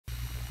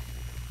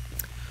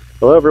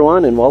Hello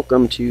everyone, and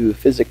welcome to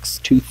Physics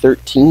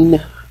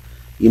 213,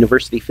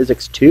 University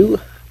Physics 2.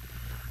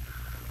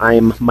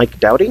 I'm Mike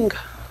Dowding,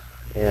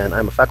 and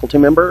I'm a faculty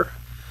member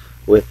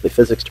with the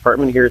Physics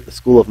Department here at the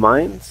School of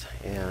Mines,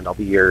 and I'll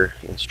be your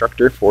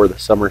instructor for the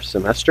summer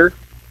semester.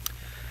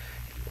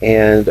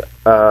 And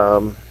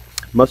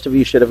most of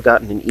you should have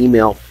gotten an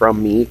email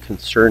from me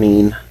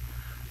concerning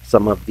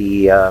some of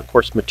the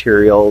course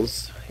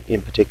materials,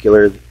 in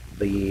particular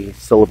the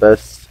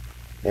syllabus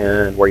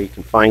and where you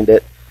can find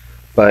it.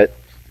 But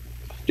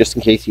just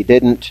in case you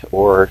didn't,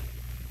 or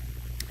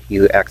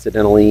you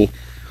accidentally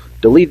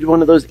deleted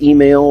one of those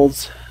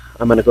emails,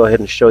 I'm going to go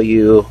ahead and show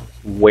you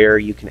where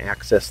you can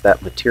access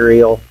that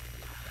material.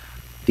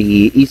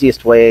 The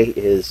easiest way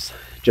is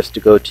just to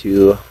go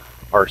to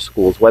our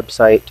school's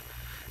website,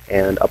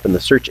 and up in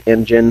the search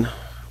engine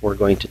we're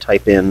going to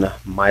type in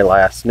my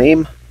last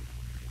name.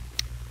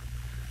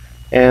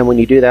 And when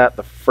you do that,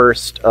 the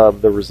first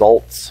of the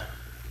results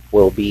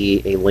will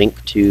be a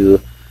link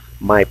to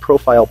my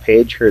profile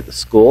page here at the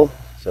school.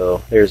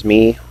 So there's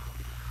me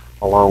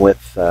along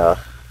with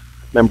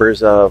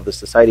members of the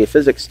Society of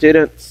Physics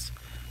Students,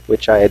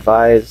 which I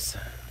advise.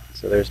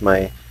 So there's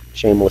my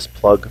shameless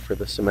plug for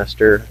the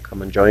semester.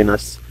 Come and join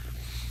us.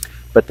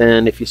 But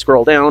then if you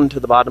scroll down to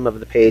the bottom of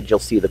the page, you'll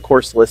see the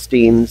course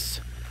listings.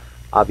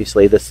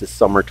 Obviously this is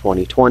summer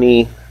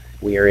 2020.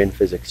 We are in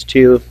Physics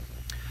 2.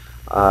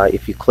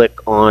 If you click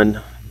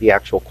on the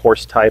actual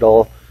course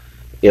title,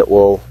 it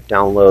will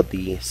download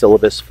the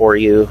syllabus for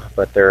you,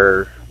 but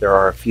there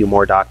are a few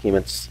more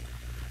documents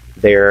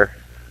there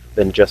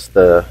than just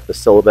the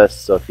syllabus.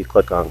 So if you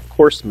click on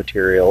course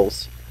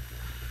materials,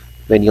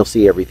 then you'll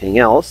see everything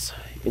else,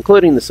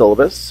 including the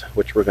syllabus,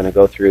 which we're going to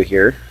go through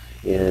here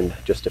in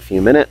just a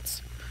few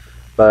minutes.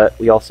 But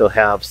we also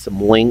have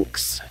some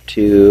links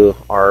to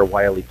our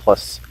Wiley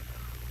Plus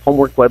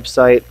homework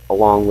website,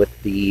 along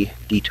with the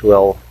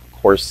D2L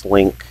course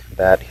link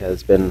that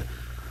has been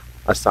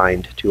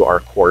assigned to our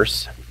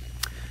course.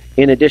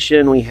 In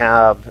addition, we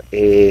have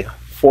a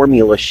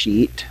formula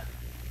sheet,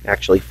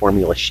 actually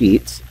formula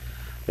sheets.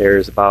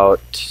 There's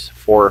about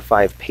 4 or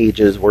 5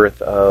 pages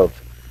worth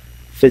of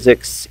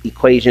physics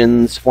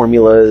equations,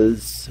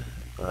 formulas,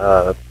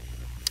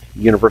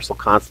 universal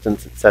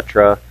constants,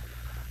 etc.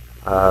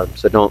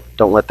 So don't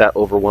let that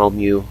overwhelm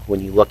you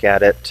when you look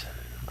at it.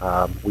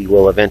 We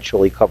will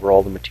eventually cover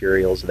all the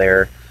materials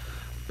there,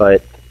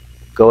 but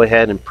go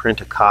ahead and print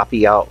a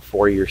copy out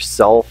for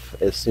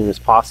yourself as soon as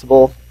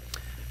possible,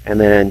 and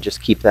then just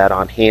keep that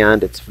on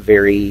hand. It's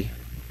very,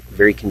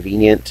 very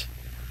convenient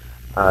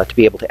to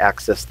be able to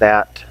access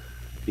that,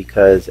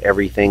 because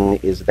everything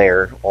is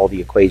there. All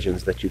the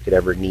equations that you could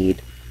ever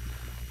need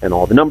and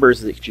all the numbers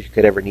that you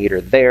could ever need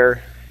are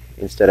there,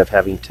 instead of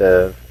having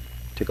to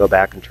go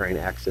back and try and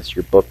access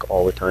your book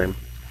all the time.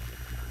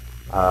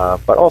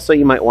 But also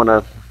you might want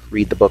to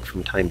read the book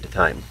from time to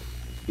time,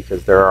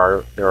 because there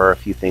are a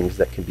few things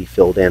that can be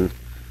filled in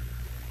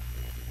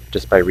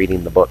just by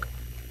reading the book.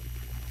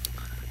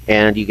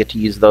 And you get to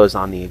use those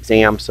on the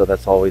exam, so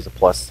that's always a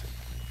plus.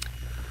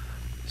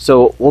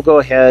 So we'll go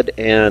ahead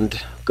and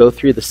go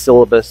through the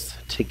syllabus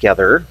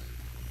together.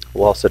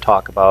 We'll also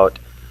talk about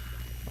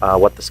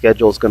what the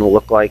schedule is going to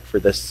look like for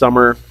this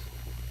summer,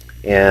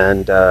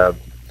 and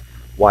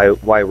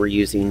why we're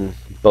using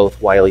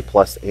both Wiley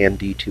Plus and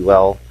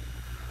D2L.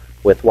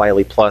 With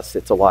Wiley Plus,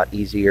 it's a lot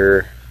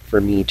easier for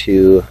me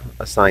to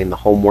assign the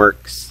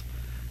homeworks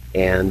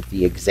and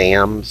the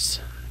exams,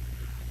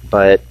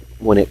 but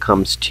when it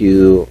comes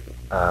to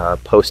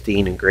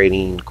posting and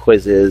grading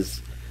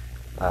quizzes,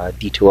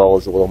 D2L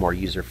is a little more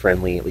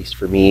user-friendly, at least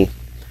for me.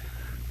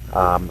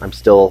 I'm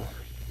still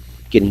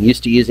getting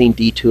used to using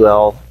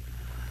D2L.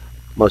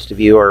 Most of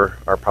you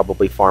are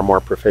probably far more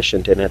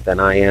proficient in it than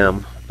I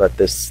am, but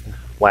this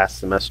last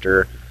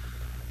semester,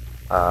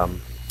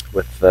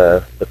 with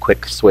the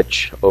quick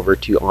switch over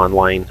to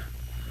online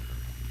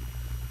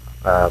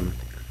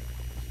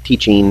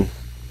teaching,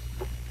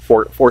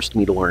 forced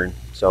me to learn.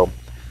 So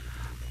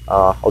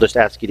I'll just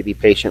ask you to be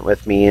patient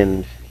with me,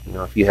 and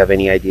if you have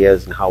any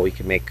ideas on how we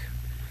can make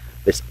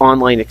this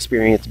online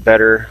experience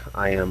better,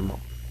 I am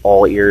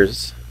all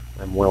ears.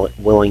 I'm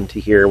willing to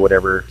hear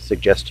whatever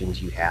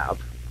suggestions you have.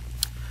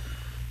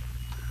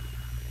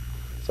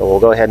 So we'll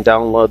go ahead and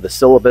download the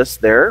syllabus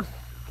there.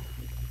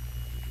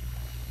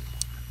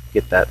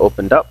 Get that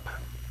opened up.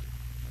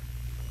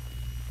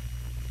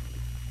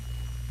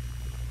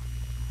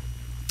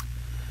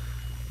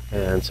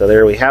 And so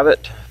there we have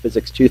it,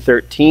 Physics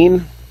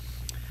 213.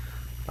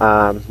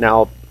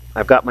 Now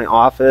I've got my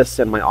office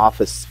and my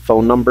office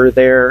phone number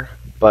there,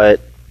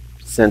 but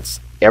since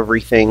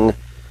everything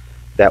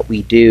that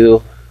we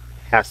do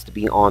has to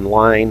be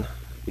online,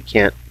 we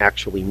can't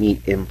actually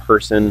meet in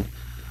person.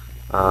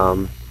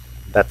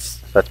 That's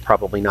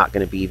probably not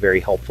going to be very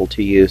helpful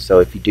to you. So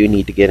if you do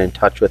need to get in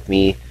touch with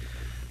me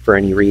for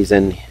any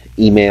reason,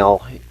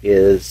 email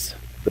is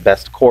the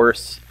best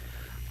course.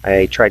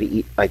 I try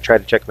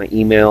to check my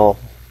email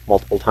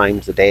multiple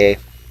times a day,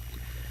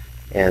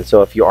 and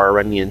so if you are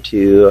running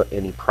into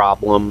any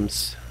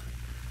problems,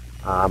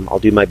 I'll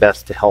do my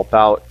best to help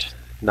out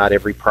not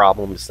every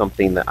problem is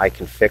something that I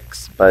can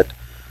fix, but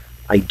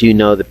I do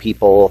know the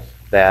people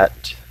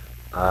that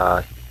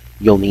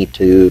you'll need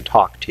to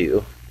talk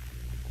to,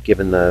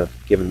 given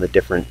the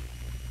different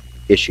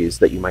issues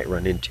that you might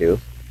run into.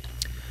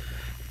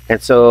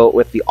 And so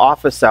with the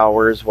office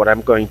hours, what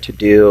I'm going to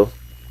do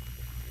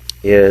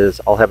is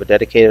I'll have a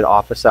dedicated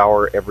office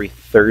hour every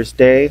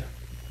Thursday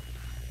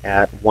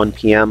at 1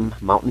 p.m.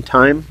 Mountain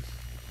Time.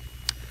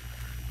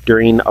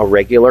 During a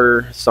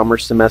regular summer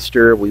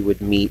semester, we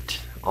would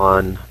meet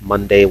on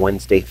Monday,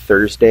 Wednesday,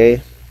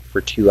 Thursday for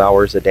 2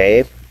 hours a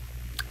day.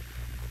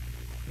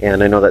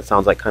 And I know that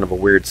sounds like kind of a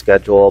weird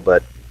schedule,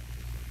 but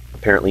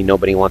apparently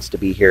nobody wants to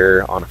be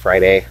here on a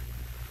Friday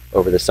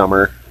over the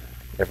summer.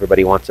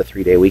 Everybody wants a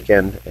 3-day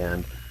weekend,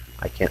 and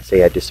I can't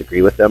say I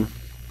disagree with them.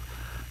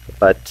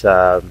 But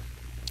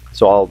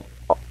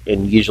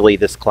and usually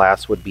this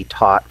class would be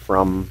taught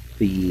from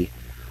the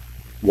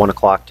 1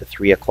 o'clock to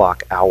 3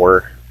 o'clock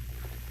hour,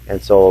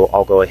 and so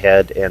I'll go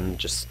ahead and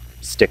just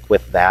stick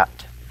with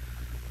that.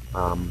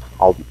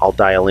 I'll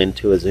dial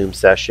into a Zoom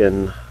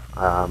session,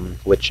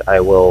 which I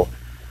will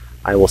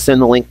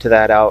send the link to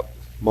that out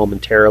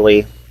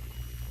momentarily,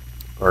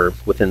 or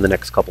within the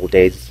next couple of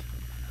days.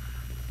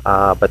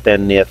 But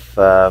then if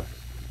I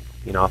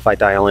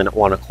dial in at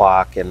 1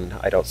 o'clock and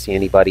I don't see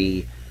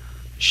anybody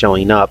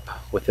showing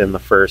up within the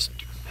first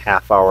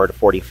half hour to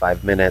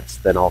 45 minutes,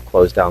 then I'll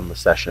close down the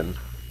session.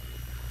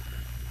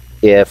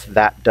 If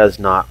that does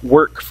not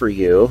work for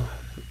you,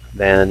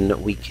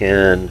 then we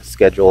can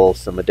schedule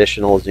some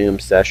additional Zoom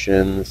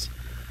sessions.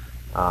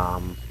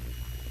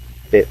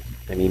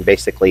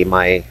 Basically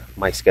my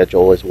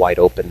schedule is wide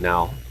open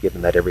now,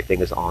 given that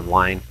everything is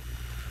online.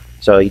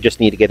 So you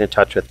just need to get in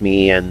touch with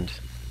me, and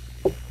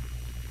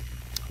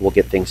we'll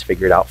get things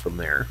figured out from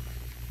there.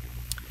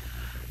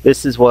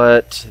 This is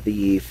what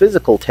the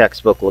physical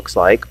textbook looks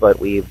like, but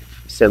we've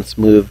since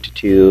moved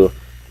to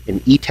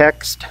an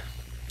e-text,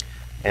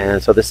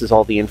 and so this is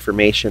all the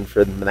information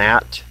for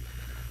that.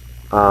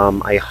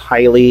 I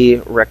highly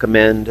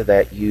recommend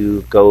that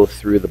you go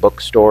through the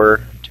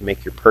bookstore to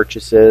make your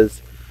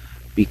purchases,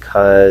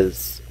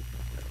 because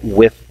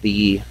with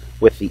the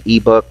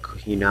ebook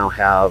you now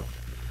have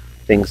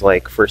things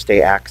like first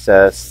day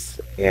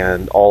access,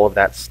 and all of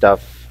that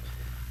stuff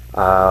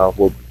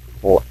will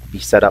be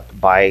set up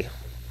by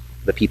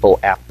the people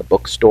at the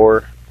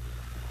bookstore.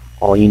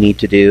 All you need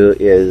to do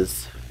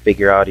is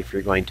figure out if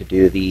you're going to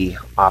do the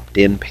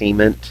opt-in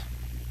payment,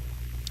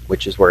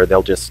 which is where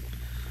they'll just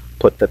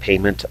put the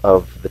payment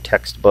of the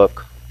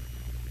textbook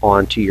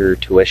onto your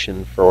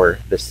tuition for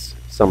this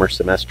summer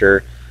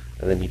semester,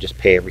 and then you just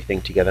pay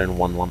everything together in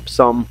one lump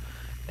sum,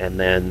 and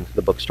then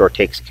the bookstore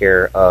takes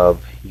care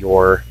of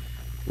your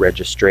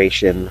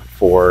registration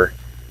for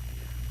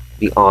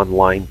the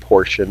online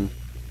portion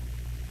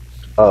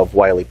of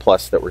Wiley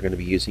Plus that we're going to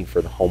be using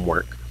for the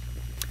homework.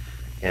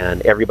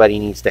 And everybody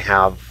needs to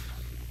have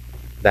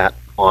that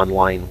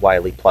online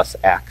Wiley Plus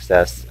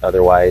access,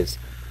 otherwise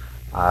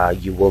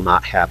you will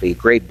not have a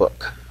grade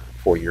book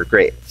for your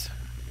grades.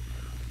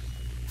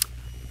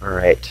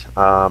 Alright,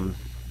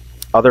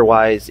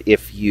 otherwise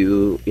if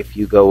you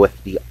go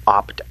with the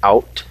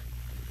opt-out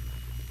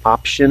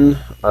option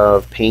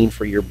of paying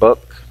for your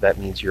book, that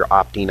means you're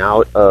opting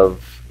out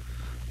of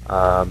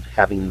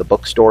having the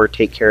bookstore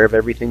take care of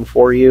everything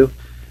for you,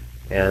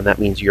 and that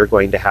means you're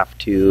going to have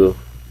to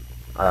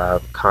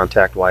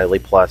contact Wiley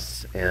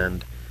Plus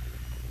and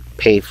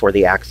pay for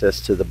the access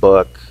to the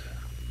book.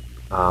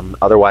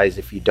 Otherwise,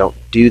 if you don't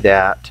do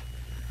that,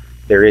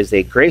 there is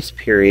a grace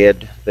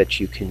period that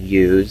you can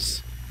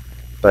use,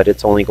 but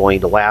it's only going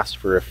to last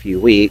for a few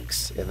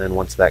weeks, and then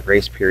once that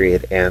grace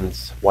period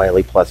ends,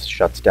 Wiley Plus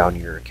shuts down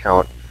your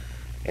account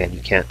and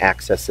you can't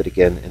access it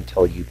again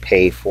until you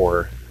pay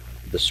for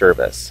the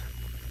service.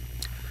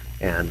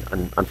 And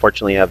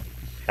unfortunately, I've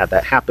had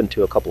that happen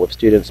to a couple of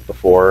students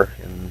before,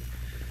 and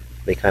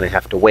they kind of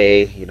have to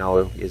weigh,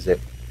 is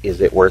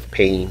it worth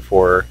paying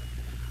for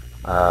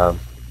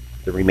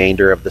the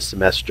remainder of the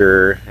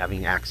semester,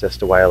 having access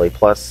to Wiley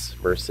Plus,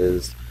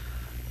 versus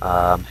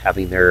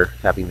having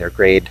their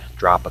grade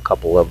drop a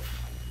couple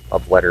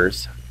of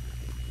letters.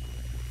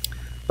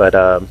 But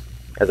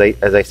as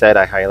I said,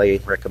 I highly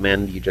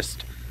recommend you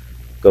just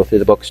go through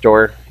the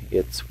bookstore.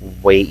 It's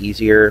way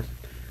easier.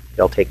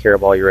 They'll take care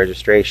of all your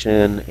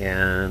registration,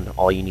 and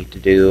all you need to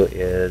do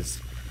is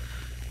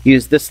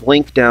use this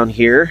link down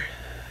here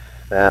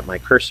that my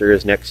cursor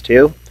is next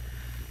to,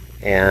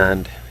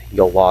 and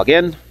you'll log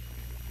in,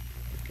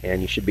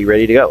 and you should be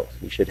ready to go.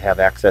 You should have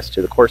access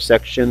to the course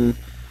section,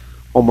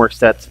 homework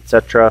sets,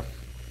 etc.,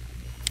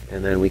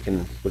 and then we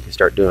can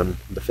start doing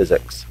the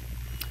physics.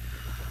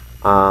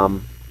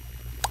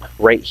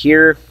 Right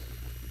here,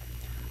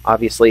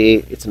 obviously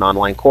it's an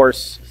online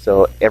course,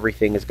 so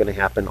everything is going to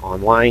happen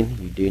online.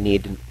 You do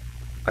need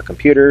a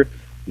computer,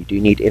 you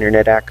do need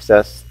internet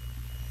access,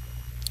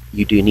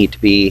 you do need to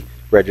be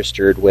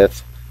registered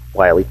with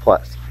Wiley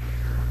Plus.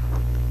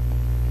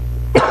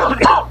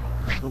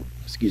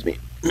 Excuse me.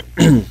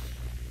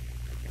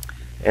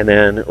 And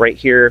then right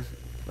here,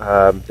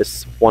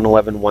 this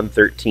 111,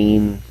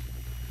 113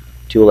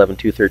 211,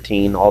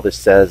 213, all this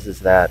says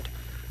is that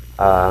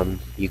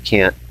you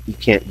can't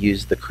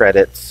use the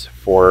credits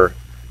for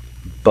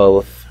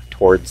both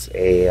towards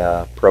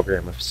a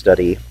program of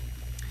study,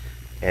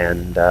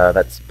 and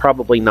that's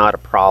probably not a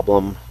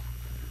problem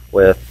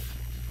with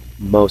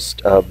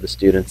most of the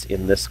students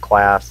in this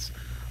class.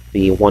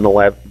 The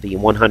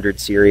 100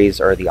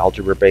 series are the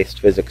algebra-based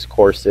physics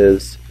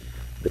courses.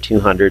 The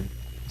 200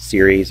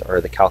 series are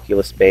the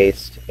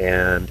calculus-based,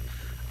 and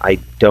I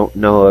don't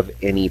know of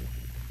any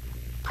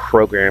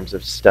programs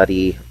of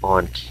study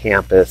on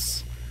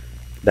campus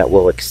that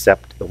will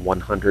accept the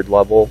 100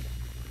 level.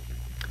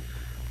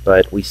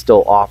 But we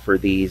still offer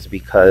these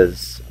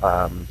because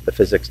the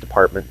physics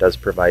department does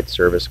provide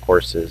service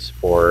courses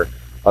for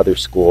other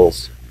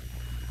schools.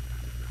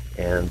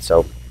 And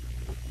so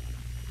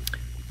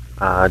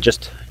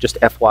just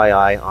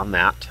FYI on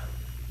that.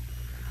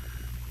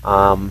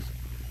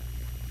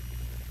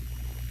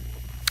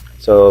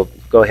 So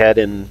go ahead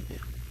and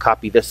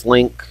copy this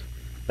link.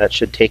 That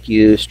should take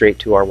you straight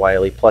to our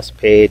Wiley Plus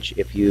page.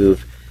 If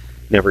you've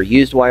never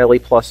used Wiley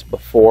Plus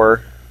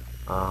before,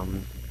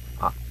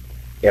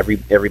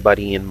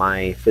 everybody in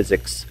my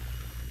Physics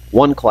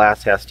 1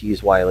 class has to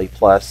use Wiley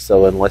Plus,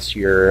 so unless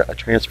you're a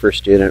transfer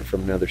student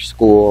from another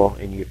school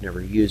and you've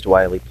never used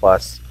Wiley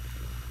Plus,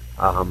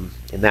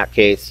 in that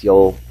case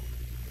you'll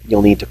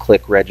need to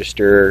click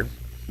register,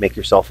 make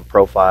yourself a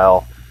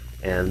profile,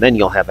 and then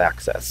you'll have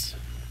access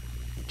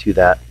to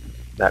that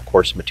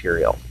course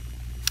material.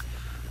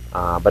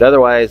 But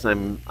otherwise,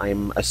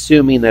 I'm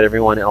assuming that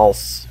everyone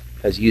else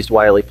has used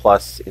Wiley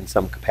Plus in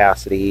some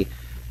capacity.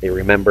 They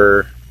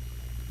remember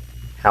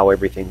how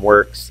everything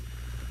works.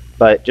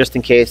 But just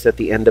in case, at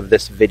the end of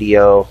this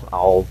video,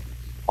 I'll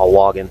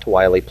log into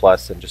Wiley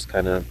Plus and just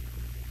kind of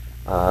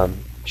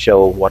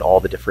show what all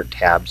the different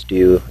tabs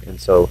do. And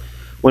so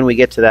when we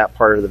get to that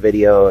part of the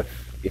video,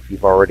 if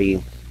you've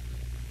already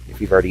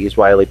used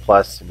Wiley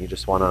Plus and you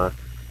just want to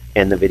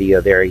end the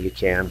video there, you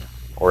can.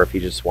 Or if you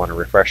just want a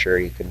refresher,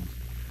 you can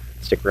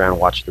stick around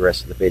and watch the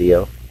rest of the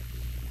video.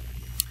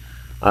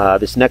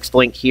 This next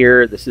link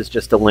here, this is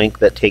just a link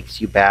that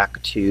takes you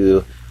back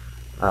to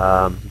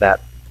that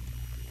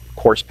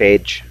course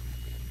page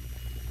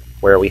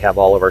where we have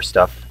all of our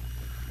stuff.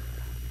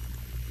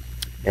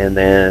 And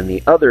then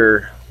the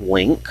other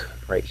link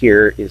right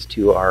here is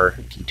to our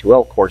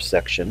D2L course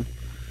section,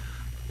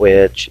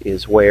 which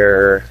is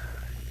where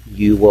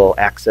you will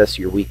access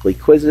your weekly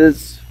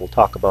quizzes. We'll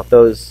talk about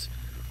those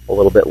a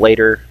little bit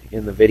later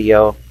in the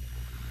video.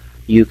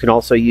 You can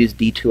also use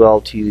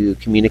D2L to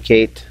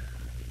communicate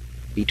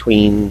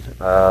between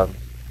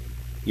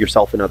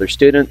yourself and other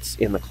students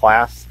in the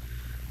class.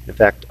 In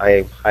fact,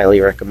 I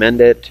highly recommend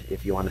it.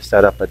 If you want to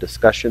set up a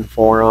discussion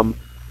forum,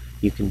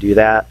 you can do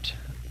that.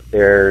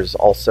 There's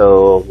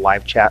also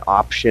live chat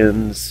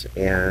options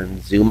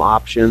and Zoom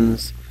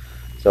options.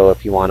 So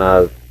if you want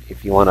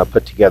to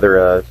put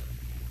together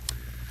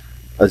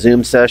a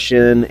Zoom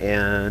session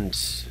and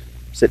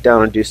sit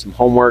down and do some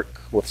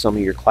homework with some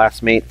of your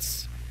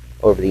classmates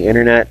over the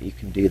internet, you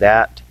can do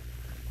that.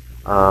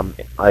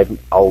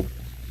 I'll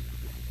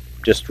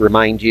just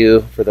remind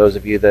you, for those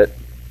of you that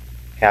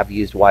have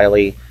used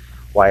Wiley,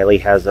 Wiley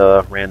has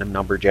a random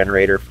number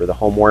generator for the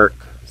homework.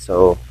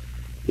 So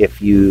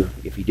if you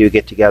do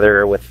get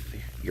together with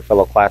your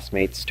fellow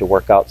classmates to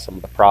work out some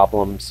of the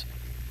problems,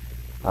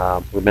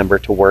 remember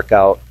to work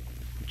out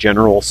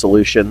general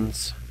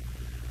solutions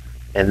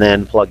and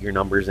then plug your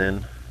numbers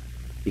in,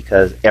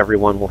 because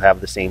everyone will have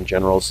the same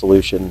general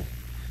solution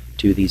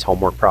to these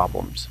homework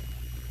problems.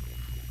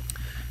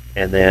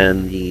 And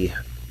then the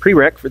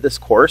prereq for this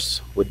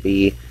course would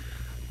be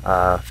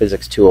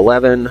Physics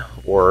 211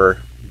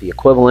 or the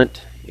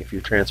equivalent if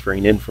you're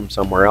transferring in from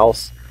somewhere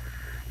else.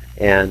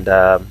 And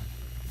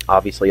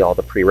obviously all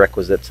the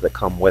prerequisites that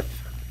come with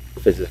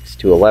Physics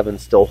 211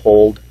 still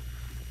hold.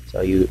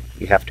 So you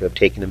have to have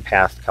taken and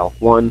passed Calc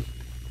 1.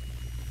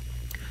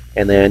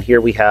 And then here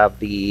we have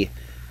the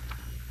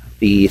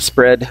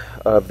spread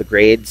of the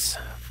grades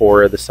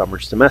for the summer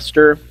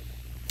semester.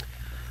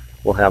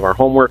 We'll have our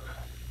homework,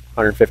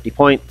 150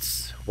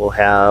 points. We'll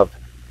have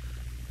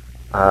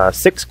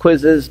 6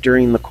 quizzes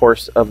during the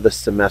course of the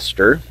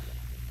semester.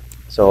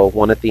 So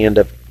one at the end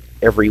of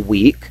every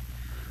week,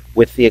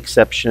 with the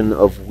exception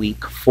of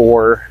week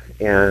 4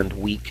 and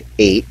week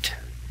 8.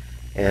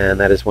 And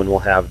that is when we'll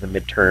have the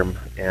midterm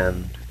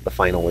and the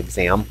final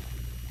exam.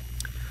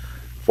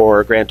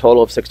 For a grand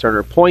total of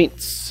 600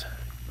 points.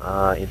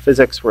 In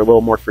physics, we're a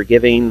little more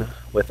forgiving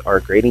with our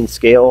grading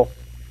scale.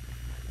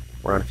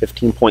 We're on a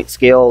 15-point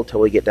scale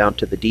until we get down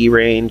to the D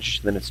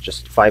range. Then it's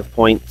just 5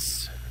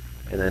 points.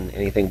 And then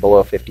anything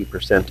below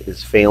 50%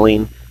 is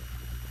failing.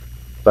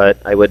 But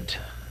I would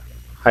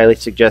highly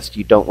suggest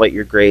you don't let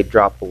your grade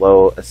drop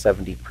below a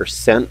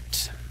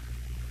 70%.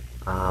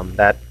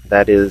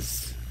 That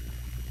is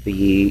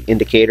the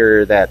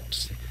indicator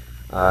that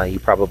you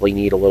probably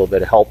need a little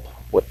bit of help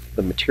with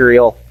the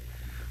material,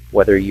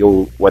 whether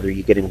you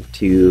get in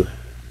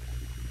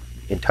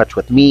touch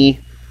with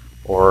me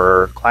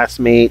or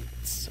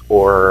classmates,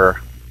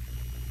 or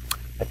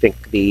I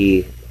think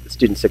the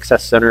Student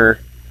Success Center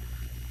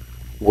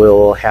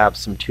will have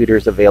some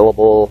tutors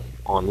available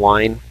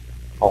online.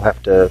 I'll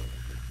have to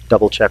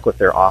double check with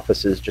their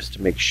offices just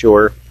to make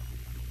sure,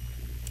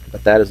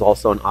 but that is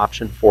also an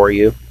option for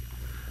you.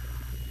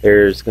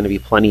 There's going to be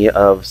plenty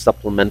of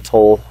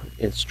supplemental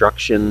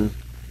instruction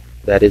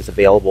that is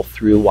available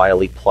through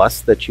Wiley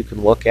Plus that you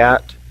can look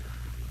at,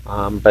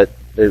 but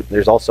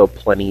there's also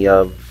plenty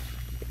of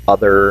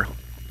other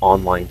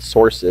online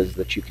sources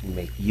that you can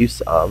make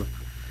use of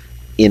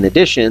in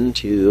addition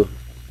to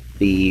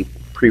the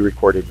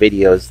pre-recorded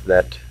videos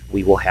that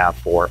we will have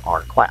for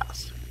our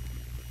class.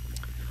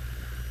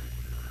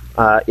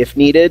 If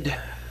needed,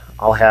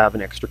 I'll have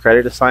an extra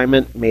credit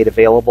assignment made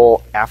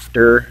available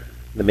after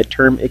the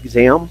midterm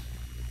exam.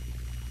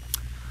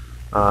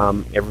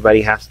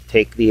 Everybody has to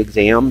take the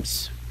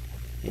exams,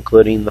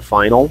 including the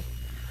final,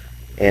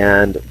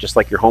 and just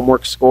like your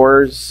homework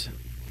scores,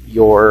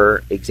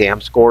 your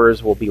exam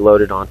scores will be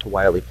loaded onto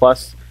Wiley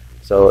Plus.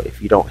 So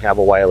if you don't have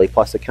a Wiley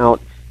Plus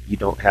account, you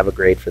don't have a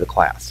grade for the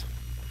class.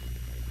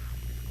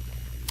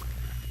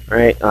 All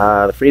right,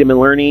 the Freedom in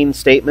Learning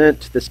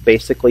statement, this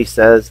basically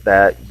says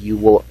that you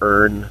will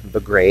earn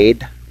the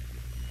grade,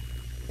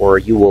 or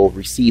you will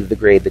receive the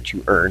grade that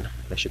you earn,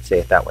 I should say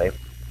it that way.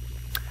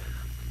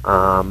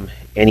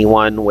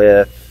 Anyone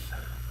with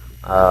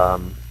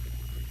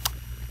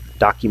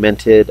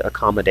documented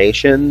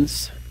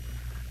accommodations,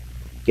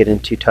 get in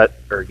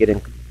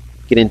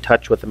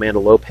touch with Amanda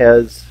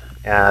Lopez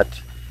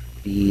at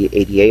the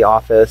ADA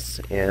office,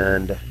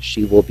 and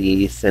she will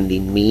be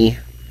sending me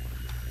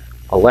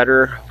a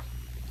letter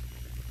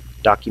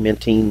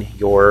documenting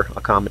your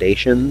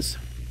accommodations.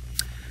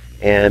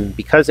 And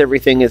because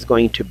everything is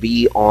going to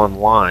be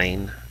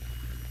online,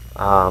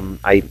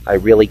 I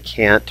really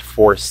can't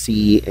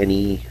foresee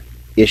any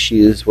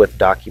issues with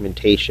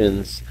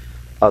documentations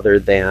other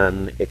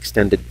than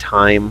extended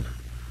time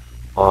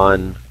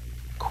on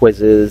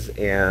quizzes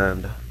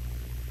and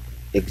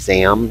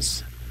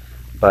exams,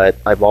 but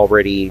I've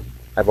already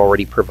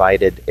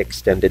provided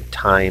extended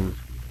time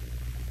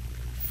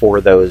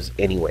for those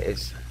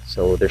anyways,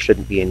 so there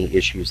shouldn't be any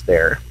issues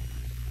there.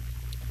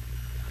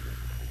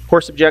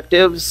 Course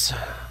objectives,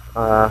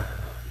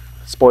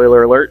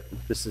 spoiler alert,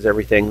 this is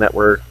everything that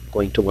we're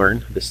going to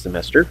learn this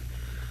semester,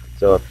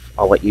 so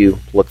I'll let you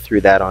look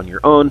through that on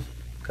your own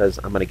because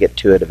I'm going to get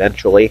to it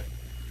eventually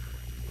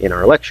in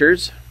our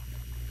lectures.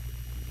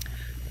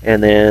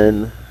 And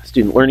then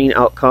student learning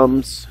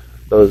outcomes,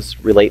 those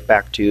relate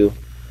back to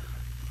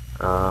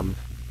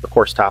the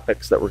course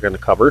topics that we're going to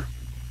cover.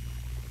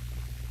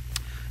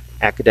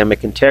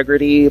 Academic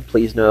integrity,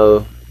 please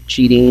no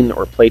cheating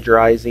or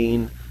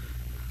plagiarizing.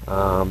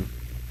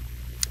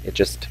 It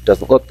just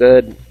doesn't look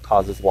good,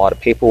 causes a lot of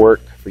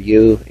paperwork for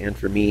you and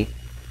for me.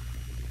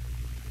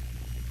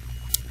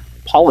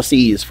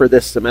 Policies for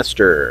this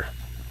semester.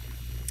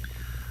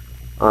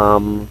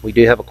 We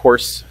do have a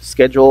course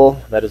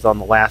schedule that is on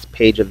the last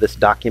page of this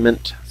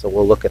document, so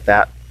we'll look at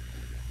that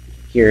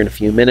here in a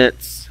few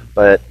minutes.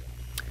 But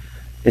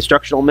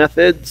instructional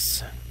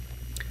methods,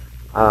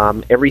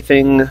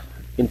 everything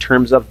in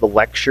terms of the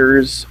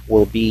lectures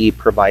will be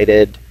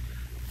provided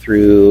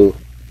through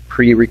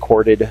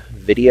pre-recorded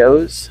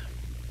videos.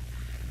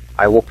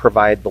 I will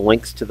provide the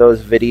links to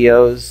those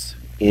videos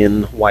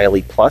in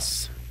Wiley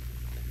Plus.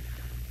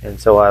 And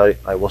so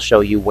I will show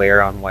you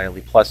where on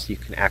Wiley Plus you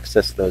can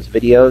access those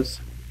videos.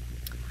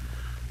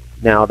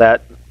 Now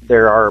that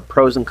there are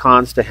pros and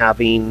cons to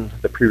having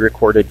the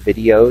pre-recorded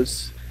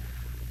videos.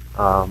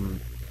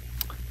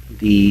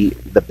 The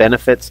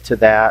benefits to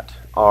that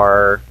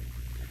are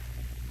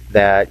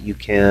that you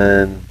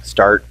can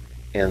start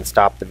and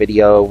stop the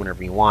video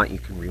whenever you want. You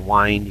can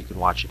rewind, you can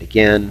watch it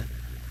again,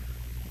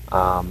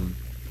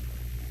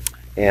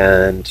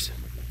 and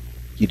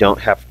you don't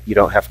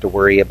have to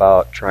worry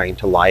about trying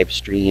to live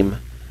stream,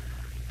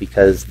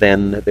 because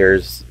then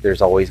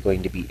there's always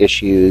going to be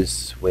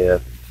issues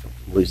with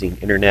losing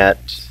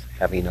internet,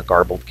 having a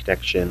garbled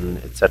connection,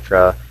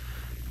 etc.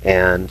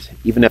 And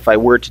even if I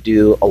were to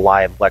do a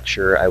live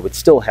lecture, I would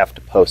still have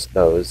to post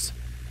those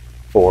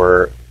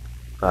for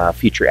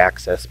future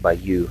access by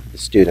you, the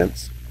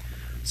students.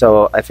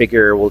 So I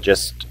figure we'll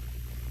just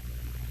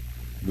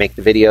make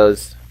the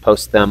videos,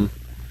 post them,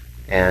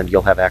 and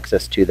you'll have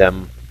access to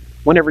them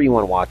whenever you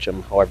want to watch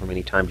them, however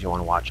many times you want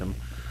to watch them.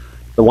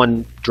 The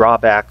one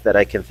drawback that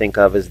I can think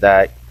of is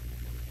that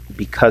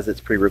because it's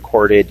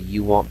pre-recorded,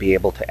 you won't be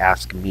able to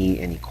ask me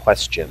any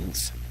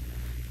questions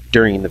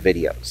during the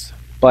videos.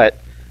 But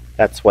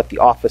that's what the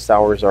office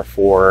hours are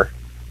for,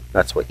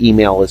 that's what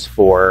email is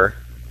for,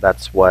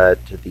 that's what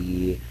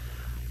the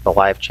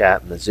live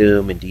chat and the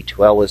Zoom and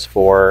D2L is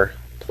for.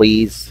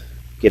 Please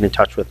get in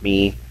touch with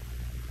me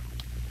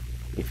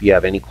if you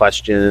have any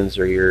questions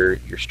or you're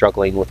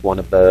struggling with one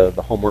of the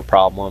homework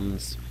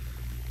problems.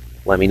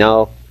 Let me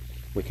know.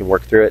 We can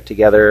work through it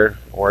together,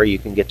 or you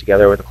can get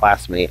together with a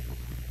classmate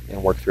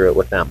and work through it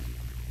with them.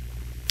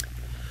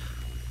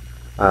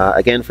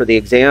 Again, for the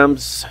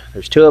exams,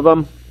 there's two of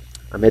them,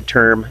 a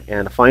midterm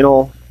and a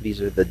final.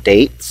 These are the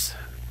dates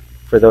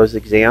for those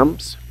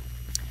exams.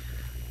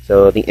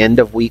 So the end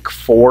of week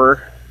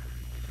 4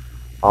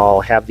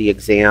 I'll have the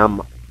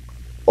exam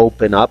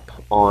open up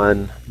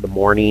on the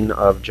morning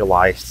of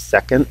July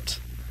 2nd,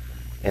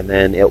 and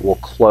then it will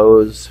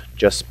close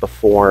just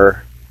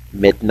before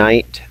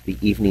midnight the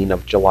evening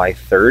of July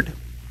 3rd.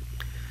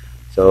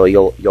 So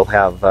you'll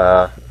have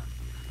a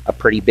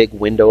pretty big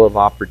window of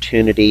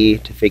opportunity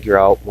to figure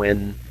out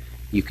when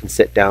you can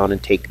sit down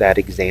and take that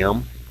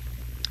exam.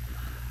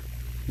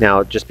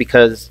 Now, just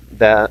because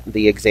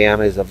the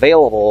exam is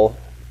available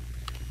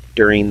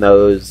during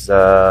those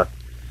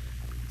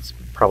it's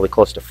probably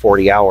close to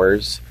 40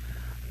 hours,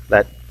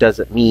 that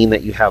doesn't mean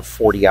that you have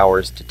 40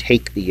 hours to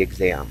take the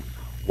exam.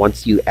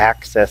 Once you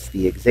access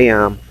the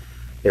exam,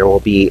 there will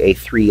be a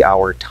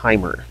 3-hour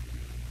timer.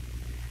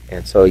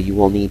 And so you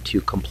will need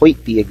to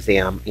complete the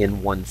exam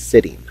in one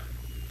sitting.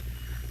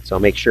 So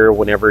make sure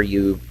whenever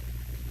you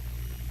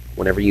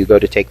go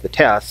to take the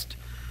test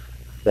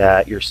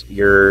that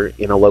you're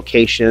in a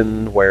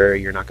location where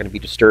you're not going to be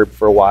disturbed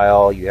for a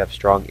while, you have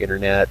strong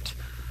internet,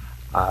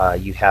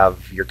 you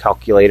have your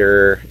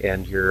calculator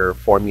and your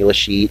formula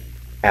sheet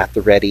at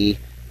the ready,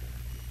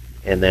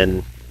 and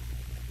then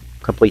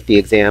complete the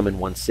exam in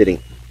one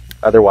sitting.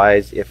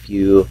 Otherwise, if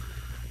you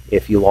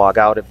log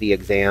out of the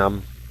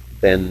exam,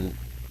 then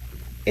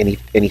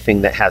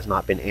anything that has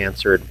not been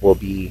answered will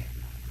be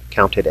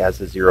counted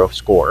as a 0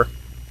 score.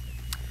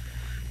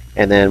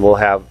 And then we'll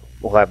have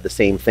the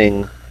same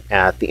thing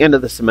at the end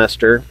of the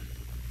semester.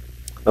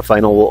 The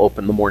final will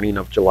open the morning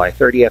of July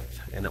 30th,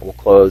 and it will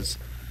close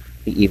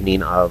the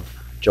evening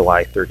of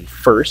July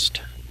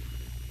 31st.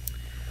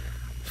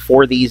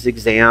 For these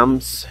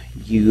exams,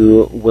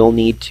 you will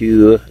need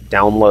to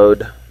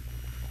download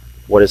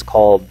what is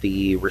called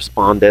the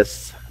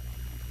Respondus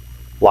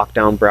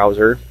lockdown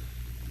browser,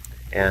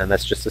 and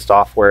that's just a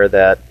software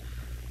that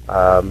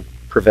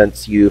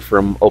prevents you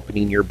from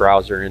opening your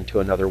browser into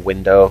another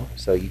window,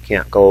 so you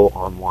can't go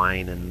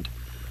online and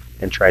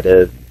try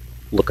to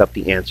look up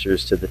the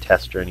answers to the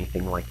test or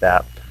anything like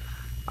that.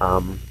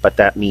 But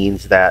that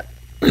means that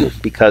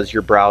because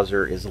your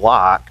browser is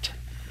locked,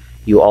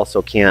 you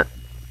also can't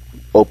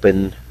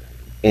open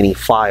any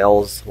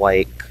files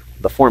like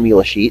the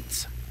formula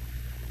sheets,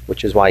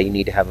 which is why you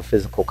need to have a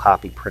physical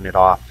copy printed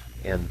off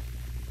and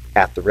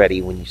at the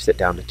ready when you sit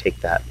down to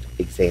take that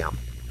exam.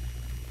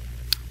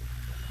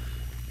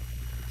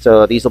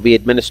 So these will be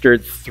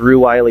administered through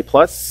Wiley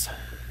Plus,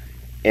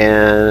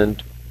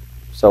 and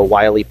so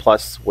Wiley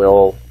Plus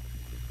will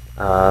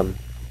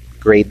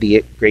grade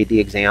the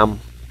exam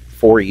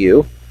for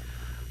you.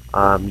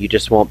 You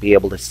just won't be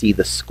able to see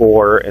the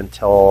score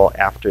until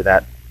after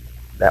that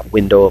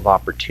window of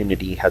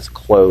opportunity has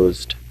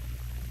closed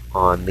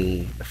on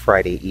the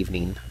Friday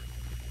evening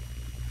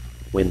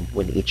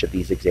when each of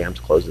these exams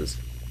closes.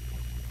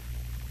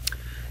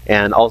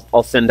 And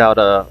I'll send out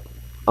a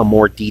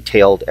more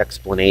detailed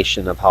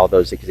explanation of how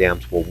those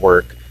exams will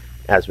work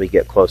as we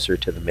get closer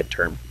to the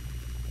midterm.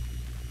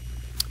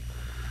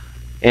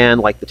 And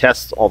like the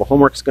tests, all the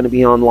homework's going to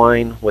be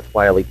online with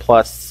Wiley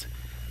Plus.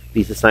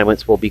 These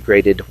assignments will be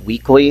graded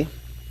weekly.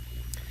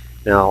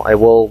 Now, I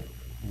will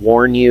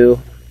warn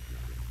you,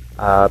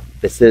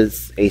 this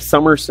is a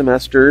summer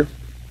semester.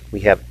 We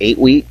have 8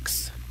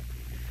 weeks,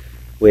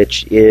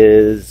 which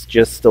is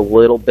just a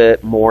little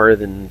bit more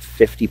than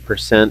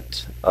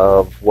 50%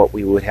 of what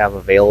we would have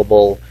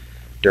available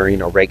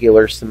during a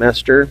regular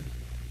semester.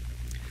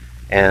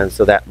 And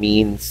so that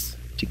means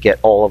to get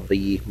all of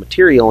the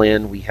material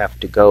in, we have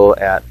to go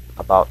at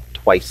about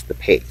twice the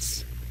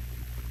pace.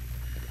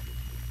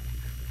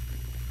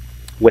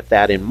 With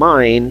that in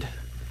mind,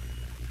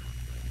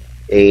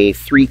 a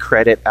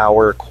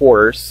 3-credit-hour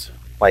course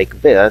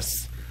like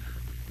this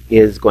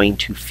is going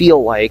to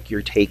feel like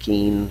you're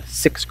taking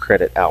 6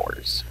 credit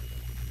hours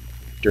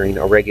during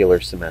a regular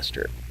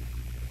semester.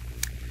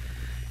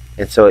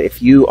 And so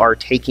if you are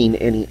taking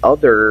any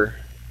other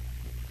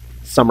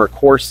summer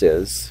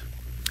courses,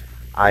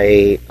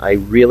 I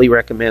really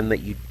recommend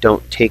that you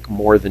don't take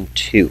more than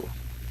 2.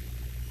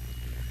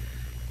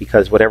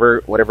 Because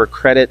whatever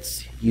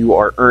credits you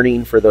are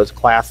earning for those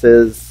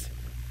classes,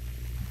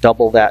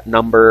 double that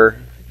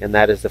number, and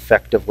that is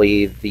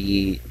effectively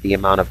the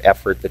amount of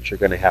effort that you're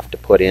going to have to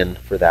put in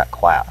for that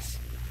class.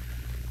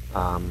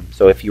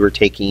 So if you were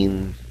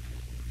taking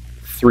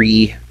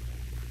 3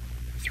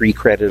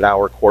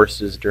 credit-hour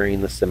courses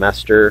during the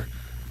semester,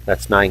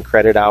 that's 9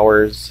 credit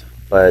hours,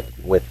 but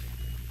with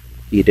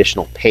the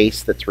additional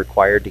pace that's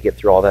required to get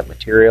through all that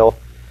material,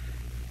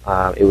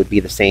 it would be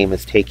the same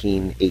as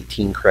taking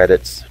 18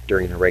 credits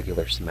during a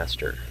regular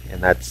semester.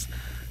 And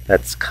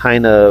that's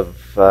kind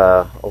of,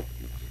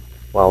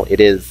 well, it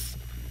is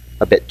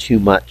a bit too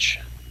much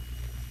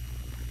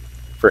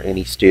for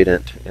any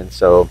student. And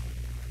so,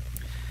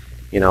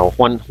 you know,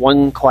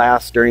 one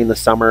class during the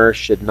summer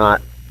should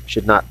not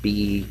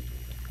be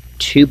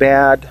too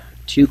bad.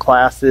 2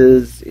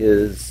 classes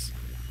is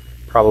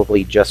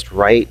probably just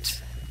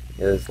right,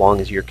 as long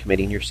as you're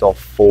committing yourself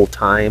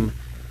full-time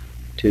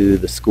to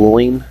the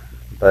schooling.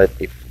 But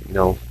if, you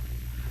know,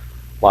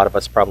 a lot of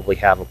us probably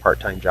have a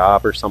part-time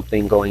job or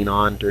something going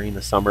on during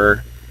the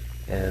summer,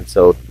 and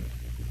so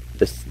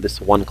this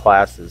one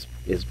class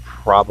is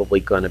probably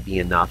going to be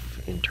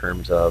enough in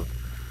terms of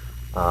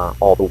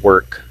all the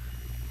work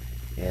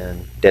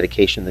and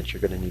dedication that you're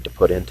going to need to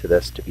put into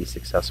this to be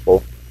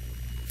successful.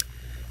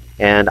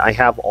 And I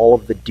have all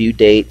of the due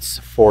dates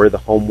for the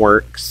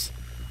homeworks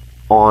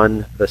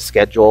on the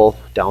schedule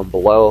down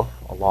below,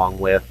 along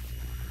with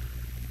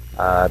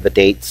the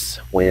dates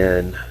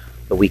when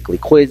the weekly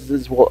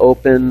quizzes will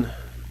open,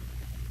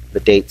 the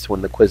dates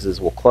when the quizzes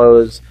will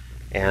close,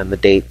 and the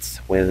dates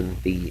when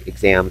the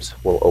exams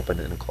will open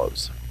and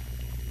close.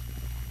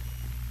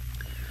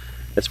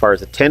 As far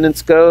as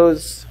attendance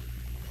goes,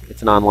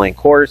 it's an online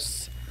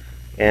course,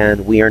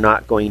 and we are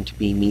not going to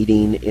be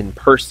meeting in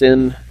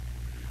person.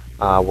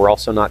 We're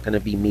also not going to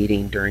be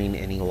meeting during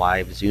any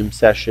live Zoom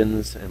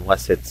sessions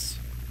unless it's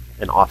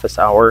an office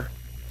hour.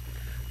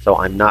 So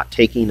I'm not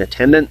taking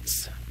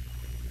attendance,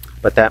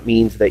 but that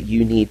means that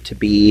you need to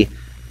be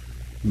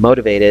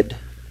motivated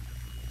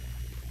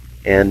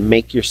and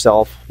make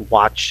yourself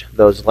watch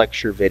those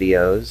lecture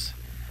videos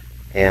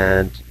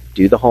and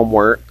do the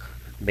homework.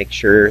 Make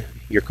sure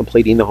you're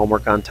completing the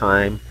homework on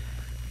time,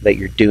 that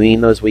you're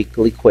doing those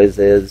weekly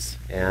quizzes,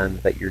 and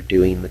that you're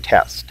doing the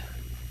test.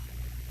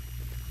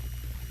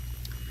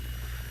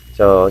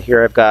 So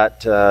here I've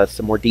got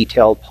some more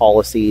detailed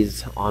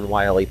policies on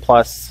YLE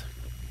Plus.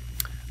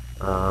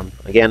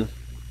 Again,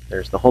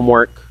 there's the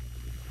homework.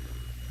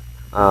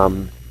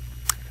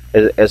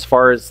 As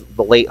far as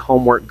the late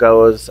homework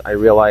goes, I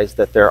realize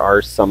that there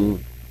are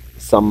some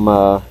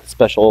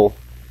special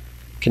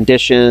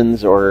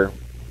conditions or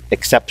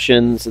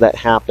exceptions that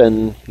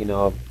happen. You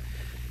know,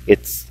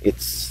 it's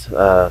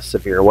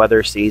severe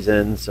weather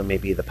season, so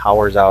maybe the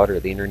power's out or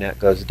the internet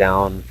goes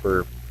down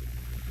for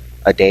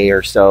a day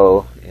or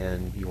so,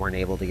 and you weren't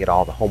able to get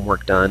all the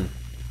homework done.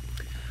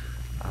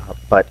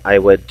 But I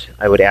would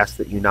ask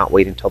that you not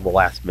wait until the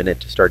last minute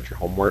to start your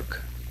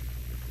homework,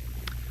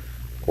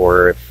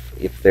 or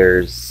if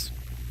there's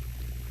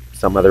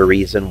some other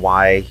reason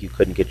why you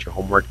couldn't get your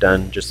homework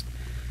done, just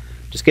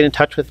get in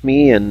touch with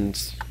me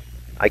and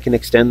I can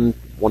extend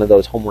one of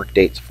those homework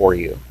dates for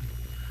you.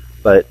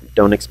 But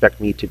don't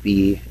expect me to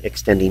be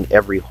extending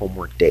every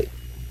homework date.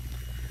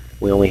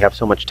 We only have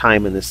so much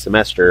time in this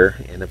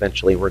semester, and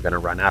eventually we're going to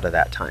run out of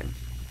that time.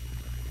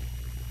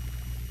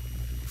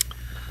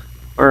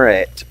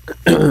 Alright,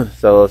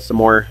 so some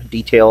more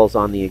details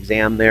on the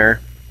exam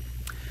there.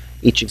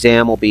 Each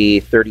exam will be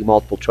 30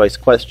 multiple choice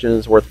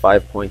questions worth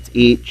 5 points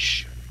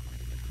each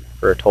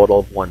for a total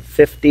of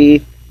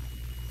 150.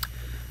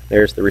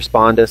 There's the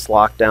Respondus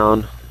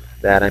lockdown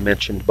that I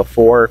mentioned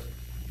before.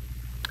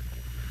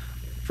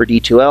 For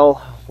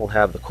D2L, we'll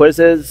have the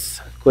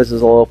quizzes.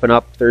 Quizzes will open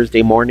up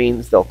Thursday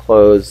mornings. They'll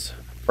close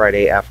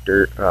Friday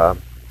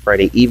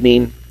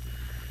evening.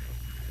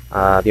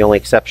 The only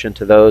exception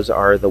to those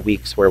are the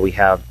weeks where we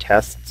have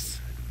tests.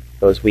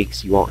 Those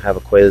weeks you won't have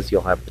a quiz,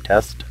 you'll have the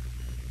test.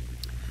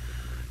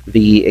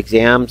 The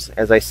exams,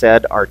 as I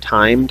said, are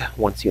timed.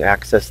 Once you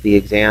access the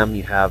exam,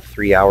 you have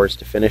 3 hours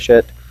to finish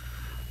it.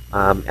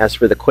 As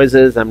for the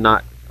quizzes, I'm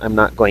not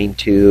going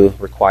to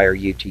require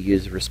you to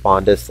use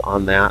Respondus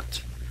on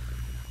that,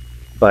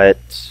 but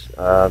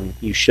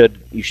you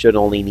should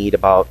only need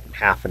about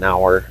half an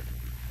hour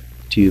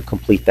to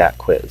complete that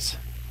quiz.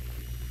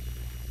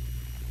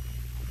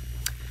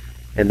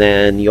 And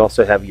then you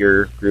also have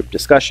your group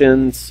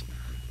discussions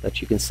that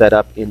you can set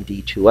up in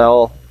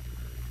D2L.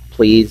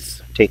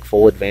 Please take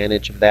full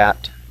advantage of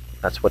that.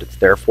 That's what it's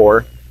there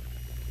for.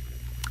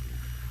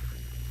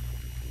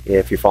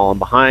 If you're falling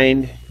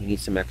behind, you need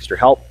some extra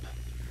help,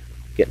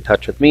 get in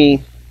touch with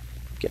me,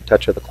 get in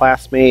touch with a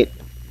classmate,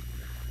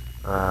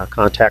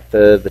 contact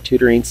the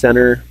tutoring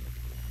center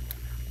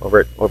over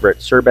at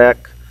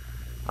Surbeck.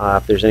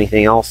 If there's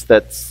anything else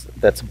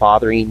that's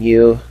bothering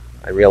you,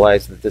 I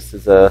realize that this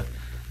is a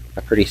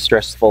pretty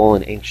stressful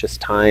and anxious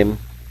time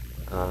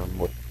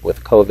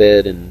with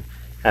COVID and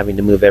having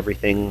to move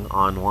everything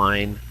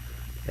online,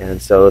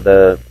 and so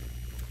the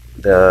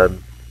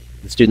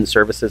student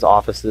services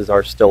offices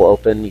are still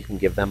open. You can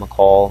give them a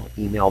call,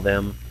 email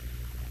them,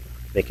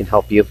 they can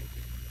help you.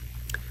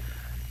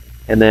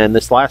 And then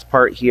this last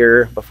part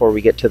here, before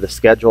we get to the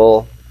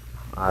schedule,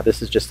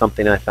 this is just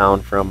something I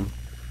found from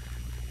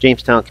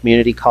Jamestown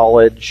Community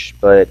College,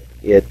 but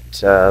it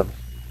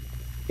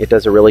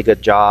does a really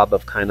good job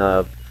of kind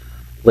of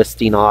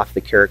listing off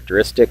the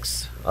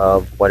characteristics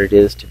of what it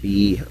is to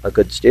be a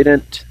good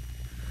student.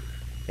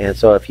 And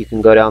so if you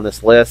can go down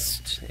this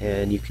list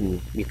and you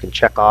can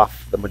check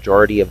off the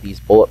majority of these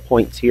bullet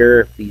points here,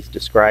 if these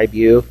describe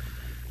you,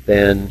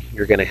 then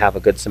you're going to have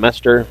a good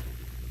semester.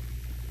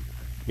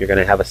 You're going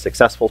to have a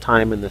successful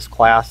time in this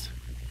class.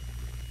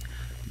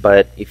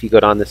 But if you go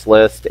down this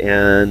list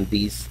and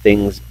these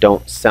things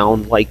don't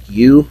sound like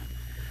you,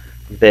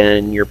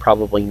 then you're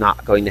probably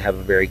not going to have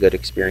a very good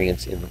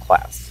experience in the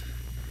class.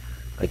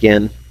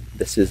 Again,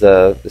 this is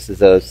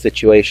a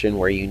situation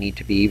where you need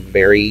to be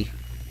very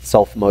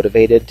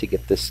self-motivated to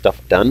get this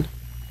stuff done.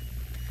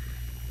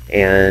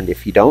 And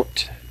if you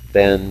don't,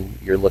 then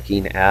you're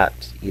looking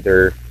at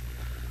either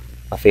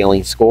a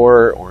failing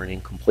score or an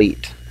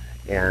incomplete.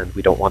 and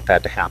we don't want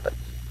that to happen.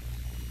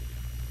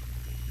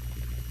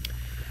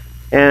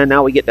 And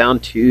now we get down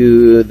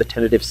to the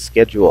tentative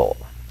schedule.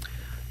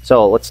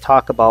 So let's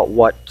talk about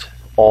what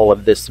all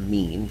of this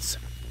means.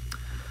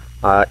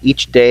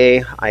 Each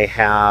day I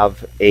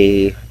have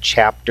a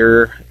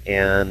chapter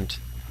and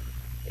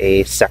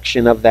a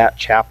section of that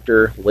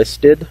chapter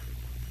listed.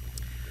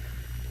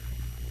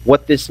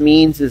 What this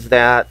means is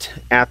that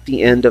at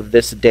the end of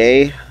this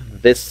day,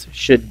 this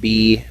should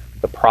be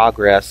the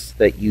progress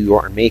that you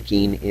are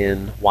making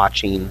in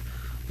watching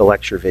the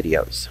lecture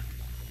videos.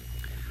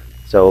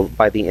 So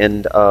by the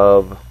end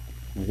of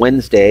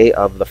Wednesday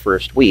of the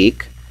first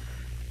week,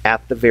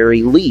 at the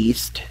very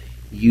least,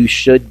 you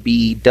should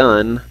be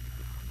done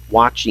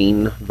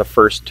watching the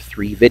first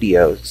 3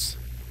 videos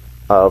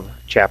of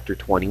Chapter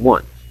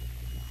 21.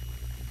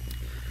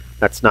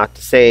 That's not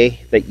to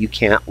say that you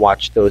can't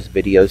watch those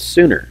videos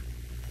sooner.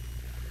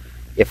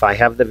 If I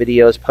have the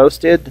videos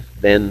posted,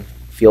 then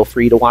feel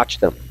free to watch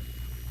them.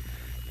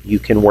 You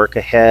can work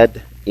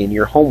ahead in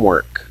your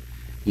homework.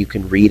 You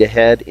can read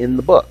ahead in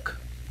the book.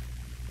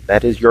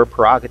 That is your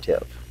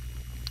prerogative.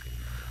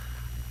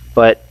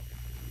 But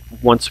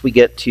once we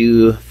get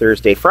to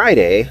Thursday,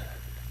 Friday,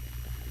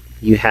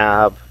 you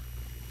have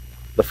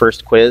the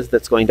first quiz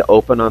that's going to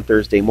open on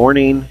Thursday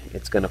morning.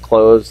 It's going to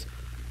close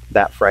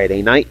that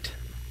Friday night.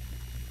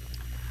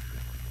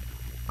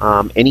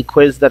 Any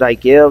quiz that I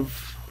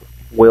give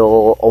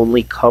will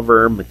only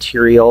cover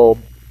material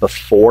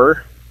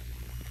before.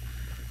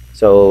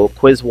 So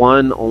quiz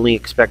 1, only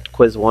expect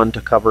quiz 1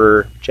 to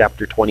cover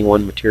Chapter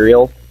 21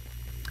 material.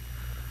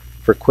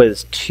 For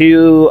quiz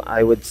 2,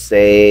 I would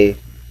say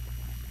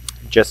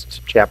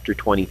just Chapter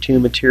 22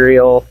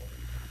 material.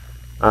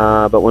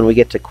 But when we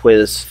get to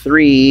quiz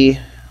 3,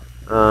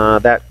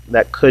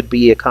 that could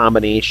be a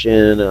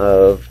combination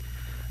of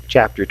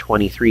Chapter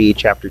 23,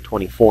 Chapter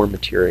 24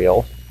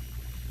 material.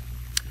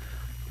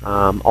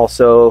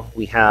 Also,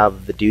 we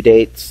have the due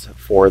dates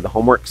for the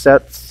homework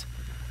sets.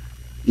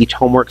 Each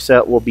homework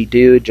set will be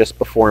due just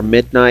before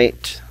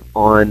midnight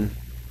on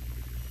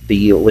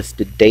the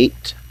listed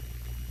date.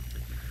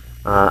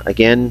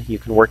 Again, you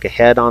can work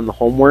ahead on the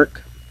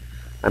homework.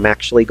 I'm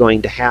actually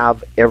going to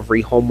have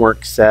every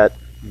homework set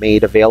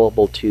made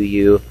available to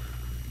you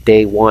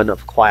day 1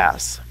 of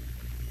class.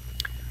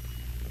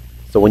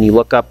 So when you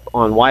look up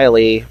on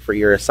Wiley for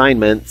your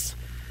assignments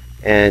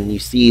and you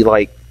see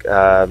like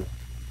 10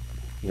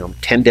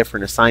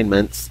 different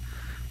assignments,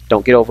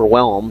 don't get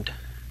overwhelmed.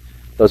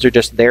 Those are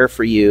just there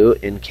for you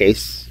in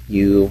case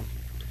you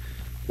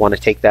want to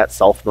take that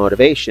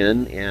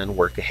self-motivation and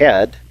work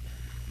ahead.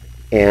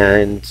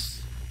 And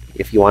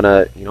if you want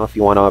to,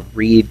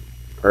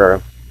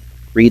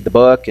 read the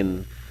book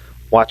and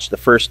watch the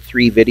first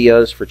 3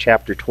 videos for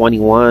Chapter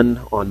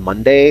 21 on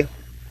Monday,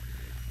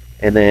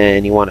 and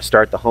then you want to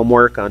start the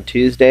homework on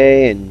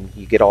Tuesday and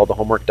you get all the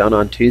homework done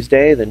on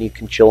Tuesday, then you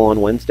can chill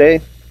on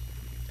Wednesday.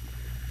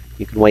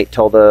 You can wait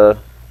till the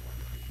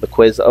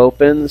quiz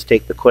opens,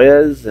 take the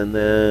quiz, and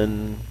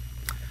then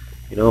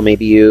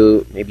maybe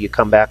you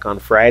come back on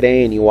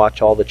Friday and you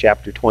watch all the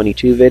Chapter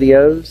 22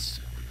 videos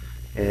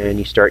and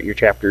you start your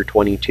Chapter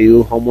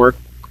 22 homework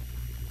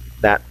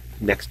that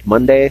next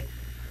Monday.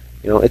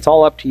 It's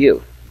all up to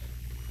you.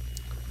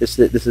 This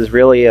is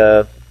really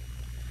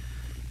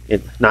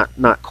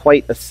not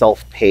quite a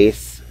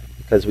self-pace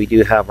because we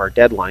do have our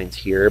deadlines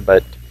here,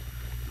 but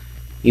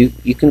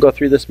you can go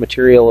through this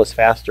material as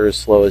fast or as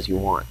slow as you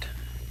want.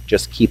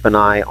 Just keep an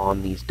eye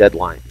on these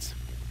deadlines.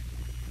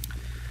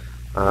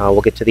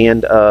 We'll get to the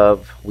end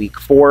of week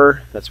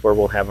 4. That's where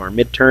we'll have our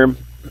midterm.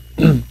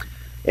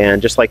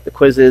 And just like the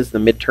quizzes, the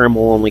midterm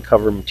will only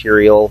cover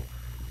material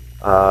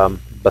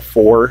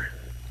before.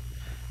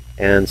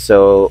 And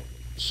so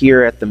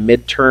here at the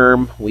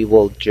midterm, we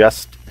will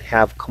just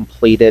have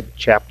completed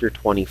Chapter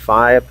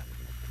 25.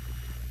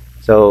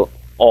 So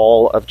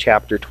all of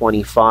Chapter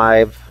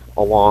 25,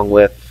 along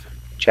with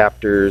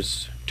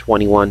Chapters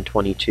 21,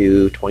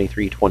 22,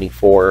 23,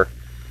 24,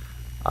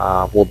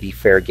 will be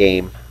fair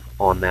game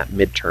on that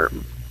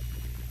midterm.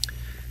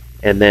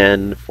 And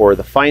then for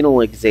the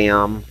final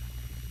exam,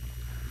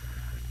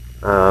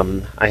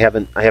 I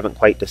haven't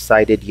quite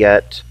decided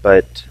yet,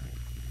 but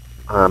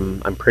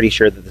I'm pretty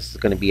sure that this is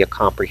going to be a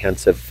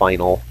comprehensive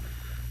final.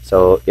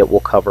 So it will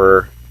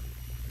cover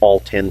all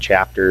 10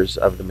 chapters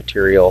of the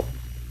material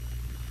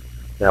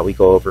that we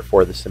go over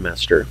for the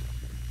semester.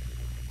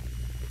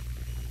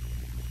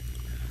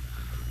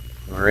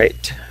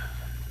 Alright,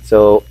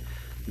 so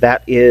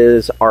that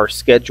is our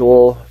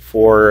schedule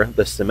for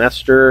the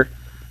semester.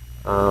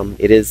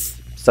 It is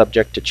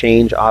subject to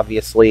change,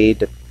 obviously,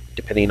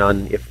 depending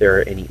on if there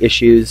are any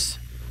issues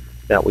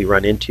that we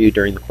run into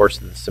during the course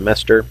of the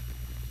semester.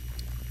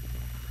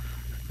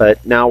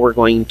 But now we're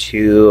going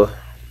to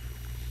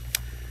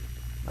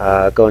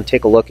go and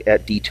take a look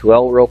at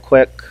D2L real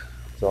quick.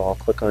 So I'll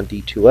click on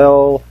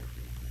D2L,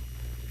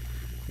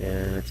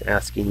 and it's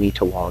asking me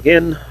to log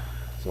in,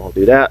 so I'll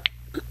do that.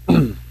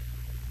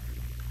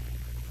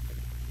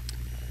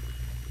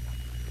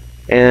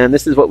 And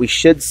this is what we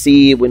should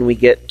see when we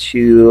get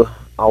to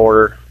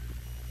our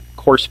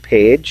course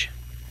page.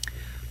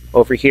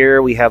 Over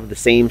here we have the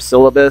same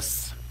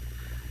syllabus.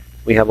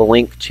 We have a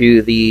link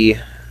to the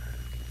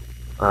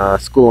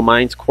School of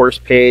Mines course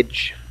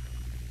page.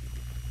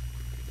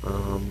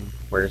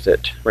 Where is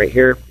it? Right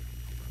here.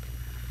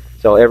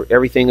 So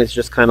everything is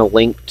just kind of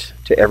linked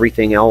to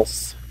everything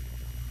else,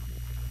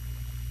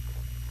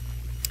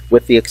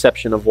 with the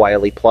exception of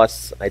Wiley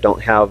Plus. I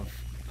don't have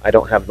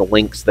the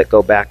links that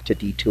go back to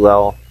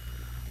D2L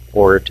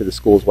or to the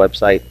school's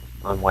website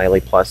on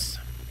Wiley Plus.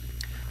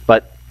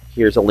 But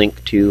here's a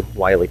link to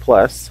Wiley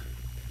Plus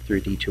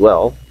through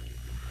D2L.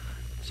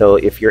 So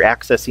if you're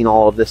accessing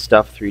all of this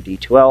stuff through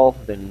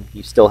D2L, then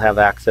you still have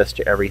access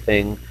to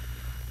everything.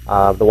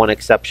 The one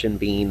exception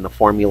being the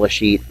formula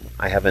sheet.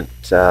 I haven't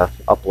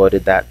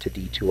uploaded that to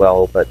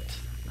D2L, but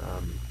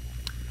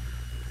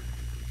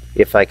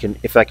if I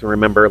can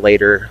remember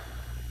later,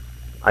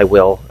 I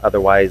will.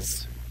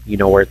 Otherwise, you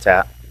know where it's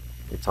at.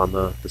 It's on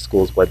the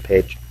school's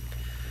webpage.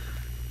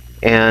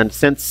 And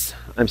since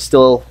I'm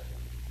still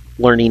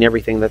learning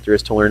everything that there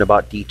is to learn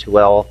about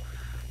D2L,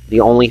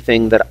 the only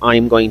thing that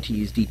I'm going to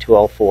use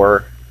D2L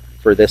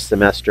for this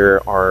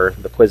semester are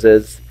the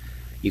quizzes.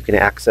 You can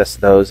access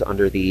those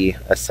under the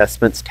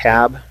Assessments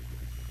tab.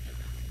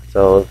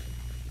 So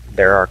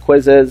there are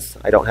quizzes.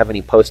 I don't have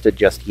any posted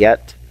just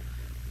yet,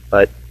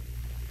 but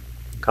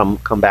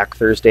come back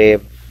Thursday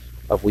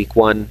of week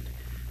 1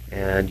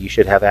 and you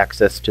should have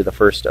access to the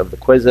first of the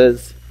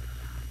quizzes.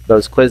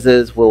 Those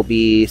quizzes will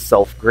be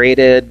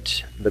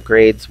self-graded. The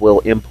grades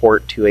will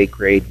import to a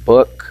grade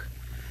book,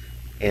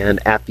 and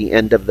at the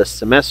end of the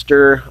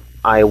semester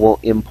I will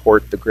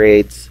import the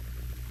grades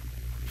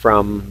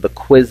from the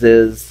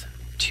quizzes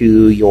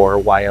to your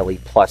Wiley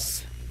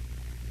Plus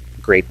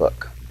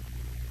gradebook.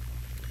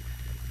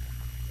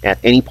 At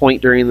any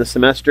point during the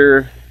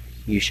semester,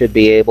 you should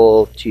be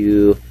able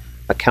to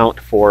account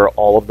for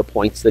all of the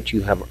points that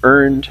you have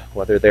earned,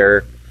 whether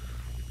they're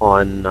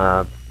on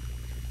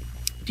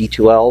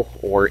D2L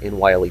or in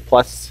Wiley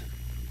Plus.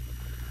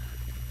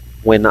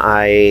 When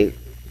I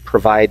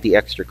provide the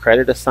extra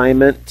credit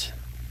assignment,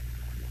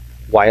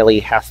 Wiley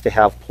has to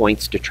have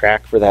points to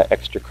track for that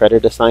extra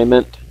credit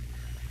assignment.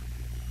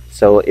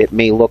 So it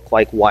may look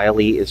like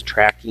Wiley is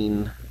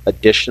tracking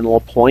additional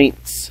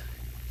points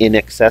in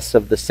excess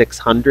of the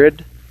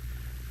 600.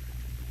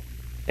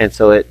 And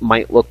so it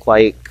might look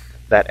like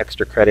that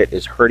extra credit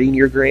is hurting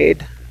your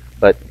grade,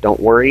 but don't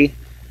worry.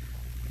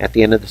 At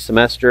the end of the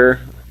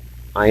semester,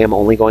 I am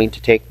only going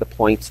to take the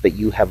points that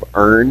you have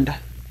earned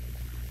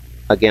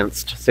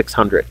against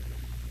 600.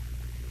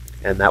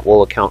 And that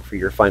will account for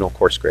your final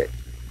course grade.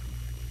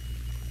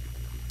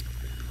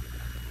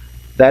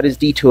 That is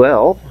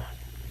D2L.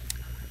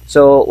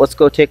 So let's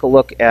go take a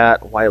look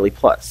at Wiley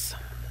Plus.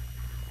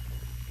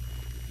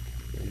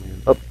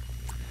 Oh,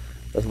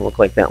 doesn't look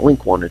like that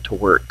link wanted to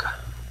work.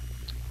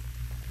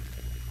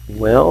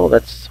 Well,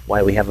 that's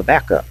why we have a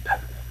backup.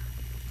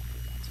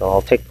 So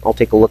I'll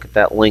take a look at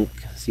that link,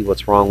 see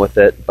what's wrong with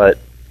it. But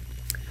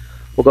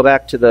we'll go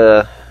back to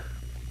the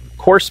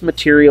course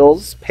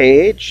materials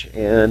page,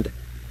 and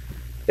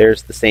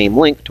there's the same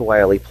link to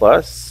Wiley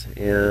Plus.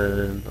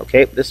 And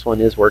okay, this one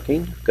is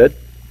working. Good.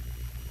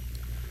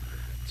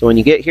 So when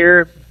you get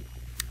here,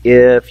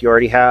 if you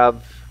already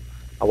have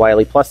a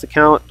Wiley Plus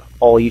account,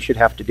 all you should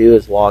have to do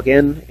is log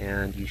in,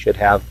 and you should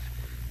have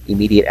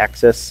immediate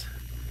access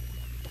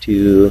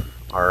to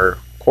our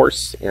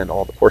course and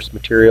all the course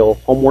material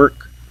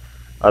homework.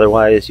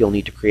 Otherwise, you'll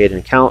need to create an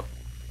account,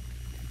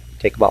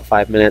 take about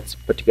 5 minutes,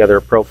 put together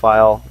a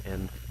profile,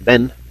 and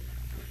then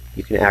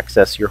you can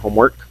access your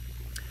homework.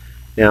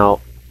 Now,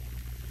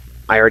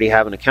 I already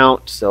have an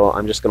account, so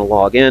I'm just going to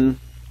log in,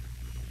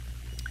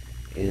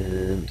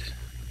 and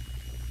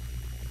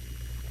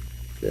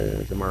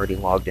I'm already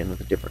logged in with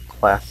a different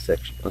class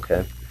section.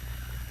 Okay,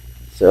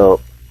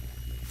 so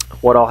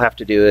what I'll have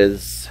to do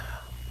is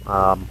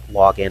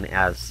log in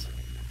as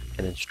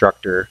an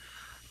instructor.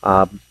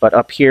 But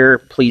up here,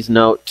 please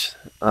note,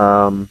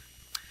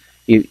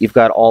 you've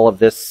got all of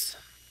this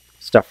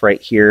stuff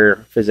right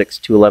here: Physics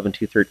 211,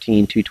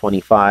 213,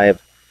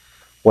 225.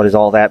 What does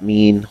all that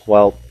mean?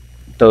 Well,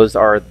 those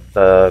are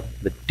the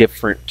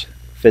different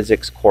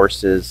physics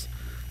courses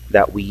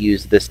that we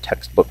use this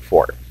textbook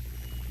for.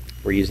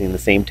 We're using the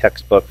same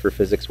textbook for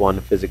Physics 1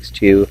 and Physics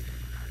 2,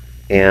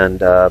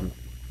 and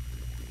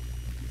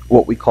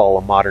what we call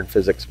a modern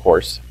physics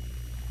course.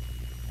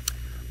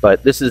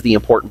 But this is the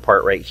important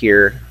part right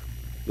here.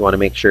 You want to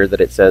make sure that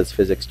it says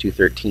Physics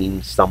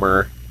 213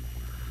 Summer.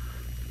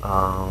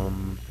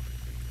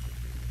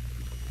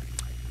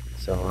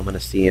 So I'm going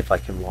to see if I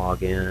can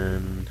log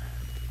in.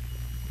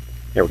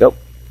 There we go.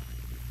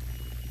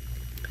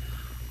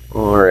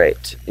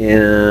 Alright,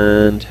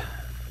 and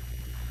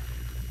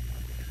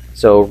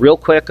so real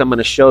quick, I'm going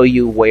to show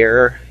you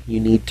where you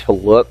need to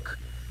look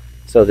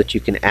so that you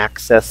can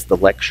access the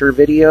lecture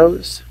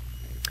videos.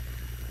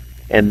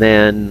 And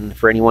then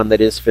for anyone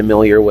that is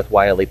familiar with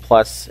Wiley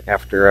Plus,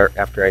 after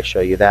I show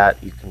you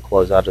that, you can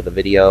close out of the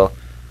video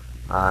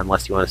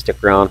unless you want to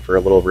stick around for a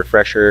little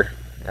refresher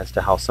as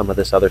to how some of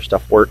this other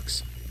stuff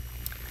works.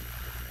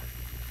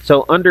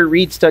 So under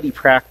Read, Study,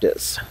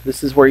 Practice,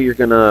 this is where you're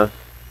going to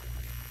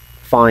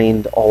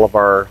find all of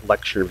our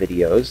lecture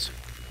videos.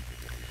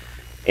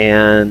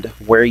 And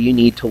where you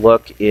need to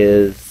look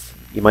is,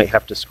 you might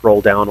have to scroll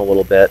down a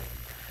little bit,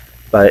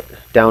 but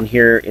down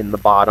here in the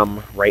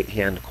bottom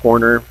right-hand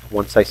corner,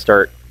 once I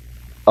start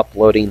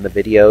uploading the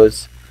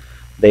videos,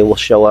 they will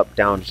show up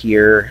down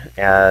here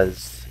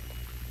as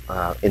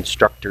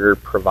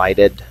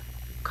instructor-provided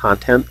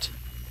content.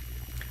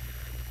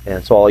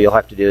 And so all you'll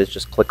have to do is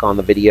just click on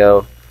the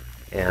video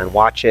and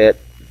watch it,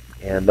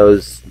 and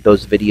those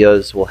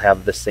videos will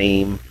have the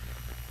same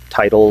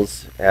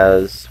titles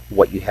as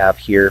what you have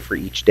here for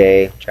each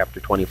day. Chapter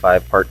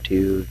 25 Part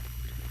 2,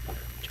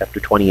 Chapter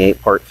 28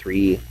 Part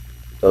 3,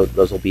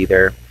 those will be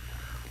there.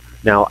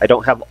 Now, I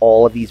don't have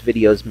all of these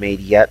videos made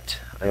yet.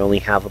 I only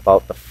have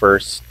about the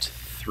first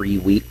 3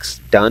 weeks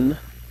done,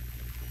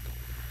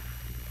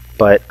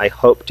 but I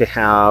hope to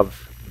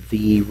have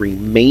the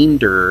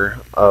remainder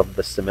of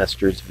the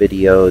semester's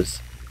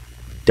videos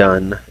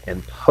done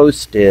and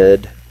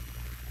posted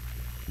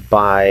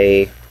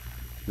by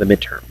the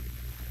midterm.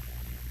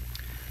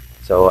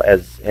 So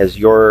as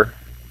you're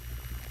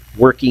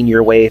working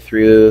your way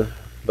through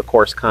the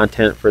course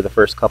content for the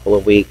first couple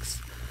of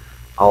weeks,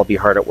 I'll be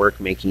hard at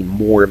work making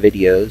more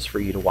videos for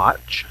you to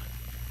watch.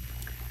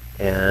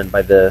 And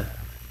by the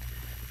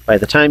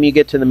time you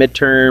get to the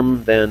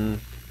midterm,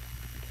 then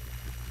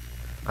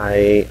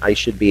I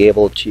should be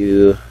able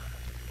to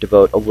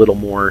devote a little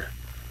more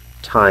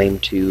time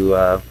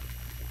to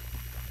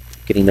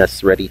getting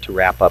us ready to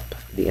wrap up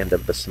the end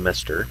of the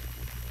semester.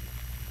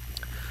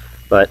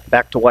 But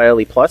back to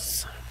Wiley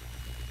Plus.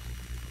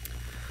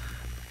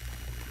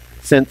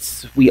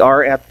 Since we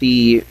are at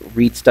the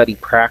Read, Study,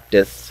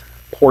 Practice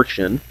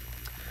portion,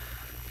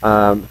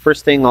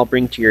 first thing I'll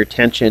bring to your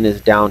attention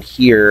is down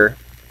here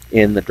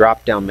in the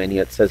drop-down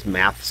menu. It says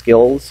Math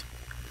Skills.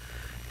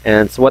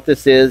 And so what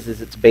this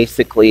is it's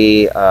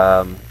basically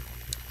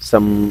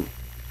some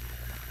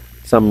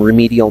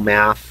remedial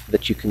math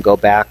that you can go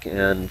back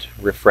and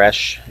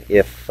refresh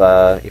if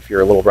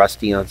you're a little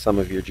rusty on some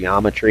of your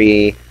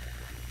geometry,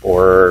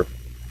 or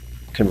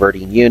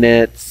converting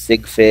units,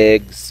 sig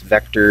figs,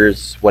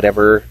 vectors,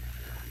 whatever.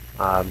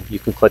 You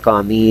can click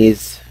on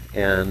these,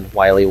 and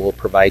Wiley will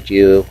provide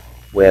you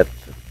with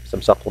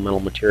some supplemental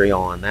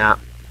material on that.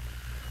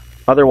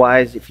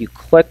 Otherwise, if you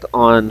click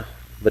on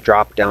the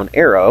drop-down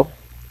arrow,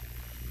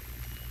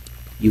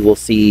 you will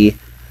see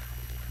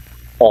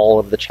all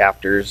of the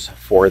chapters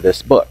for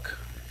this book.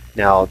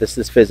 Now, this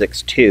is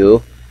Physics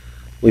 2.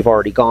 We've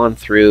already gone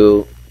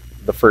through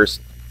the first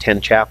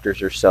 10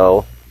 chapters or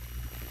so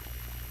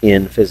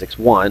in Physics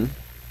 1.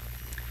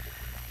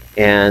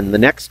 And the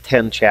next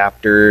 10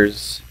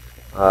 chapters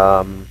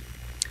doesn't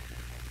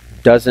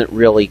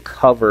really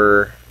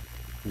cover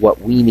what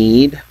we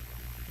need.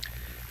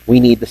 We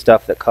need the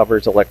stuff that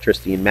covers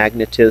electricity and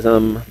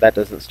magnetism. That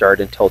doesn't start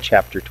until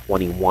chapter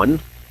 21.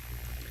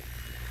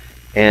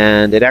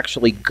 And it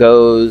actually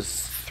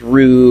goes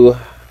through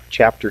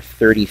chapter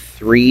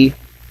 33,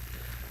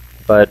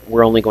 but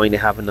we're only going to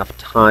have enough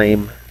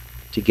time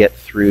to get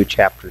through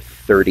chapter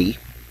 30.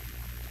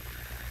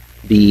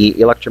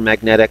 The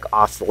electromagnetic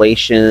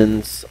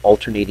oscillations,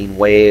 alternating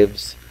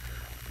waves,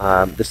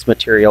 this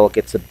material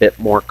gets a bit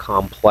more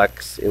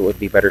complex. It would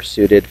be better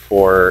suited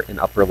for an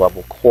upper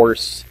level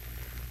course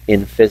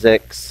in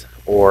physics,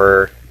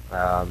 or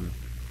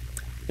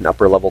an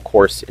upper level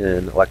course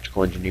in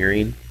electrical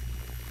engineering.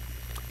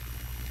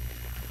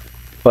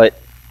 But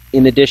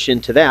in addition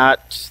to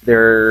that,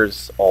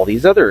 there's all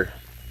these other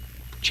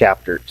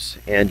chapters,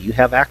 and you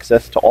have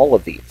access to all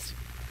of these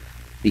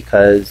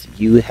because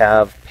you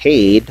have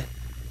paid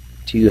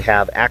to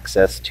have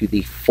access to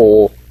the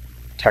full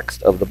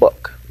text of the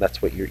book.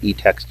 That's what your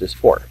e-text is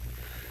for.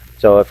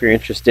 So if you're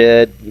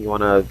interested, you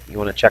want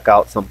to check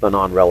out something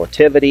on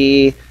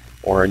relativity,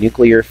 or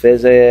nuclear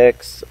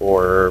physics,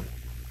 or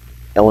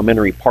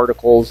elementary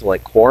particles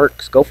like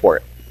quarks, go for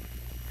it.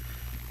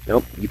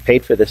 Nope, you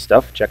paid for this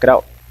stuff. Check it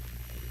out.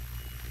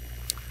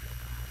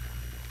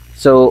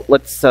 So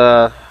let's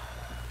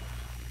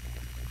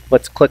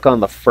click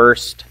on the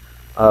first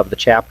of the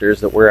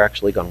chapters that we're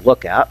actually going to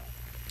look at.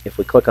 If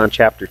we click on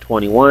chapter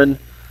 21,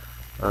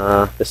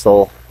 this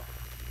will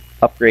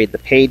upgrade the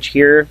page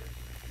here.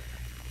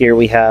 Here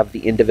we have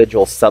the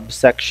individual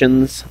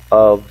subsections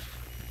of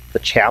the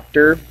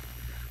chapter.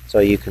 So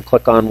you can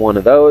click on one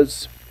of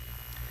those,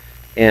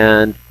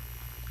 and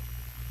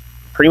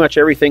pretty much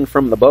everything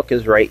from the book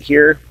is right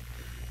here.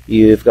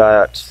 You've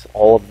got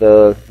all of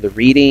the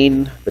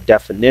reading, the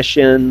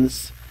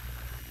definitions,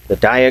 the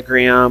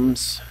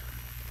diagrams,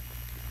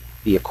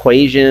 the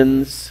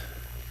equations,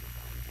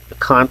 the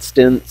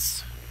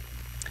constants,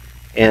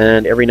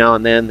 and every now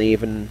and then they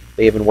even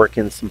work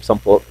in some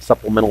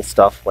supplemental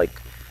stuff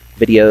like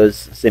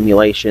videos,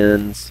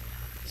 simulations,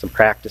 some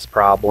practice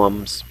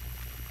problems.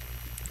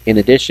 In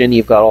addition,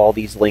 you've got all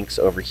these links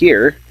over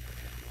here,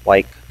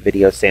 like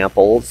video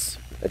samples,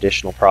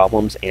 additional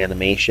problems,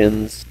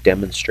 animations,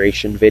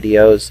 demonstration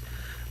videos.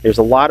 There's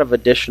a lot of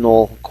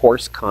additional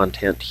course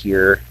content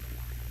here,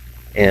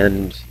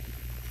 and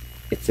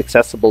It's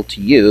accessible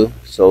to you,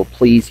 so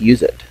please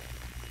use it.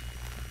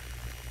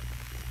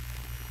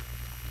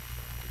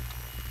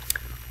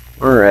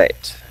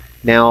 Alright,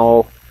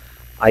 now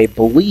I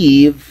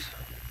believe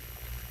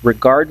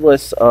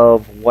regardless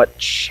of what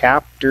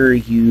chapter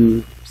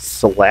you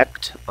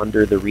select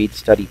under the Read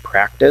Study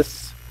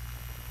Practice,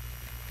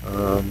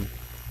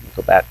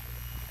 go back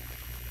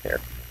there.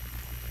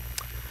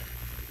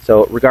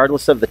 So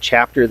regardless of the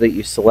chapter that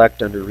you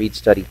select under Read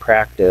Study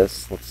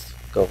Practice, let's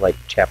go like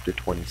chapter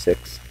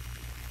 26.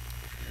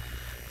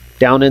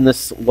 Down in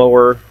this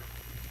lower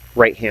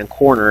right hand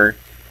corner,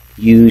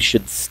 you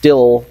should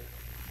still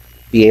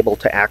be able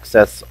to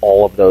access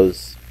all of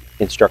those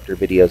instructor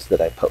videos that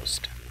I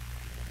post.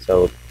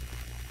 So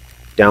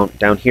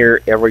down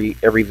here,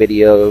 every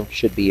video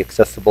should be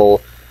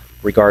accessible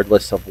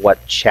regardless of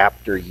what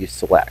chapter you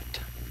select.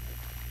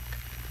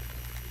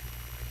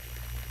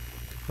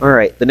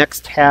 Alright, the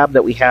next tab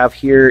that we have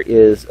here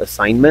is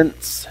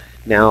assignments.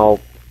 Now,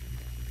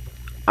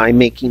 I'm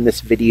making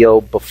this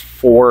video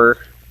before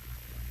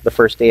the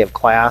first day of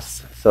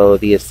class, so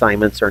the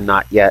assignments are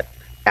not yet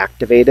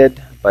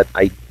activated, but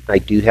I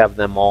do have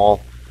them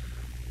all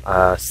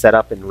set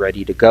up and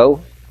ready to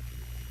go.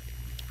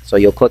 So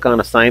you'll click on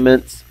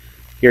assignments.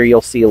 Here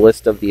you'll see a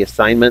list of the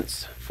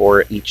assignments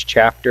for each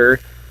chapter.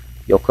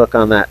 You'll click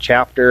on that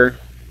chapter.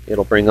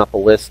 It'll bring up a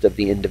list of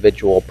the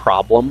individual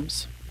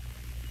problems.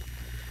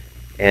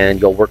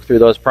 And you'll work through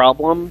those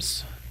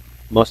problems.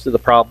 Most of the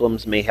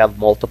problems may have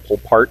multiple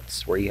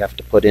parts where you have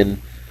to put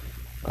in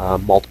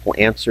multiple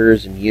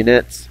answers and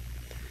units.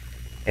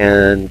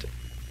 And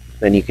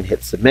then you can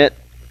hit submit.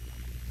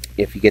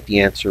 If you get the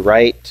answer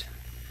right,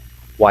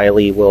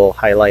 Wiley will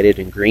highlight it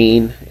in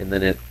green, and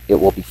then it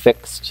will be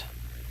fixed.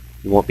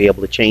 You won't be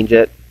able to change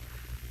it.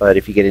 But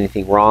if you get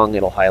anything wrong,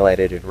 it'll highlight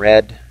it in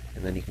red,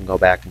 and then you can go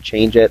back and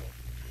change it.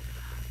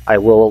 I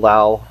will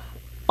allow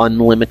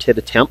unlimited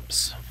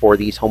attempts for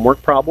these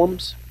homework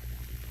problems.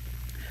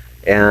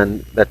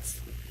 And that's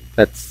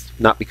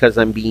not because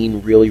I'm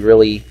being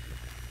really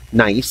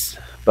nice,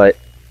 but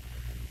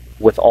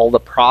with all the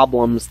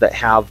problems that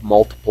have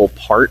multiple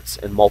parts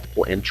and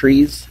multiple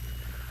entries,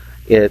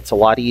 it's a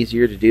lot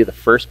easier to do the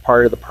first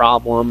part of the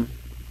problem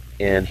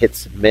and hit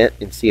submit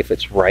and see if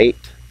it's right,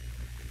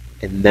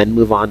 and then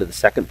move on to the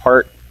second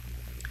part,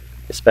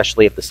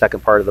 especially if the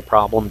second part of the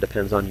problem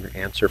depends on your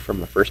answer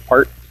from the first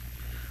part.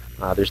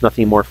 There's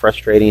nothing more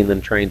frustrating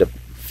than trying to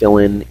fill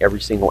in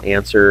every single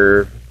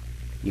answer.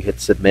 You hit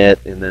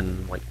submit and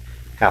then like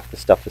half the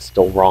stuff is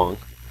still wrong.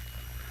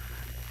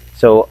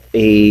 So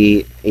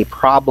a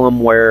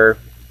problem where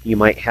you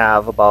might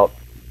have about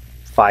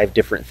 5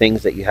 different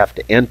things that you have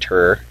to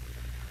enter,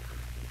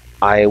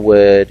 I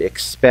would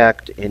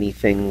expect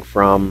anything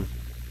from,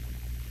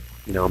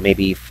 you know,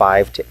 maybe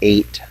 5 to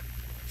 8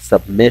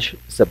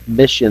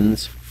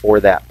 submissions for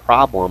that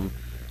problem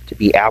to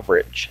be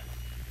average.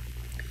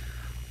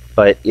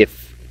 But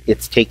if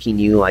it's taking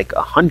you like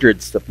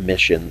 100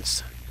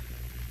 submissions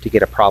to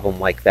get a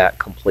problem like that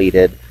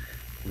completed,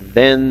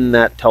 then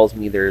that tells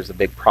me there's a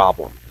big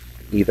problem.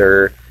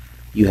 Either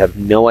you have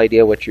no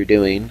idea what you're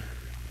doing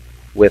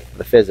with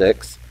the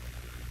physics,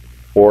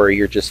 or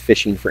you're just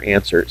fishing for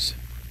answers.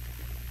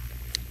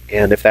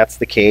 And if that's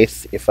the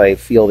case, if I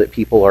feel that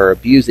people are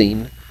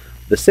abusing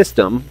the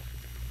system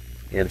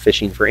and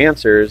fishing for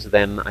answers,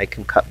 then I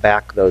can cut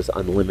back those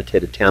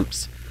unlimited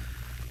attempts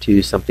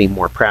to something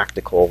more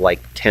practical, like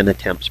 10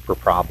 attempts per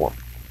problem.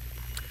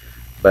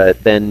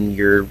 But then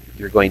you're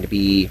going to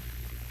be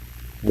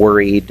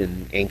worried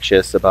and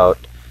anxious about,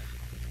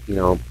 you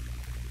know,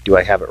 do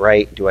I have it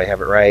right? Do I have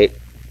it right?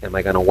 Am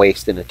I going to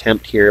waste an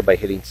attempt here by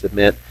hitting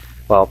submit?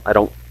 Well, I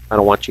don't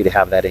want you to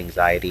have that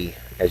anxiety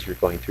as you're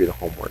going through the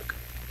homework.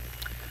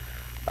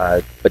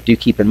 But do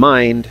keep in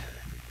mind,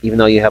 even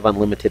though you have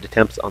unlimited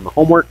attempts on the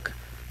homework,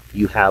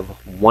 you have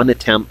 1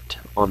 attempt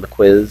on the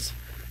quiz,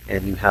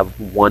 and you have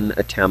 1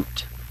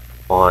 attempt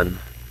on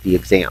the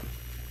exam.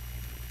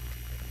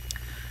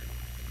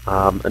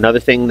 Another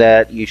thing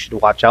that you should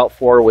watch out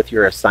for with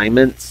your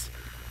assignments,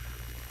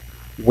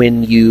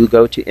 when you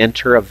go to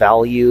enter a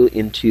value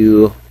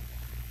into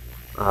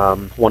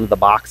one of the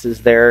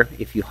boxes there,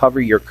 if you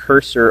hover your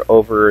cursor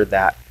over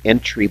that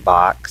entry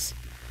box,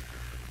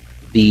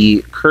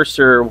 the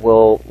cursor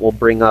will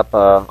bring up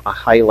a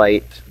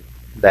highlight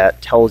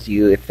that tells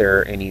you if there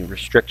are any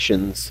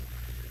restrictions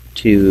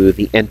to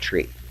the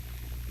entry.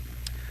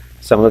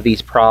 Some of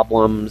these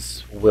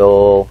problems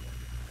will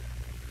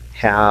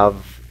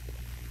have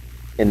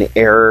an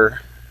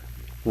error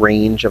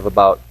range of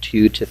about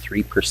 2 to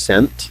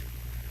 3%.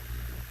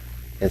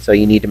 And so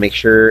you need to make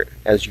sure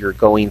as you're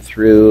going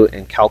through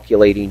and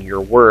calculating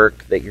your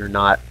work that you're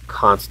not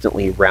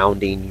constantly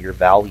rounding your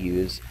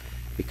values,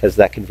 because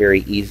that can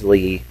very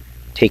easily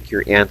take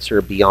your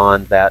answer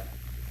beyond that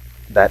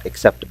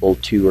acceptable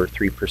 2 or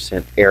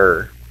 3%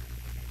 error.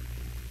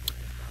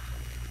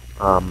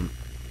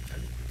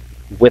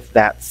 With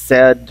that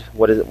said,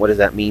 what does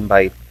that mean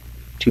by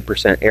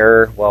 2%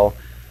 error? Well,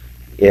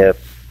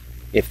 if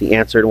the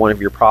answer to one of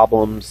your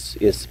problems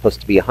is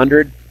supposed to be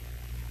 100,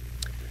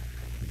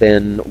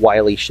 then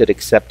Wiley should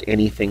accept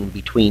anything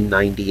between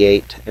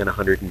 98 and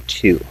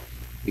 102,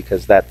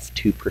 because that's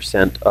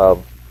 2%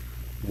 of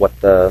what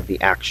the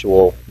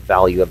actual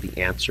value of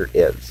the answer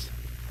is.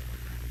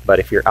 But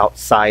if you're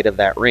outside of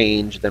that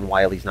range, then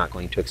Wiley's not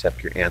going to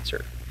accept your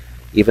answer.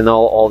 Even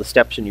though all the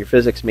steps in your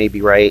physics may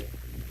be right,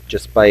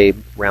 just by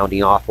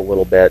rounding off a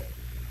little bit,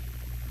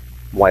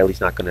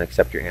 Wiley's not going to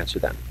accept your answer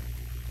then.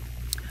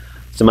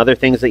 Some other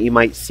things that you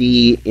might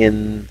see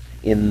in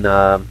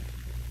the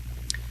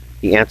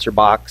answer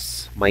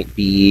box might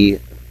be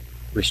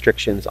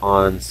restrictions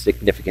on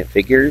significant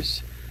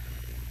figures.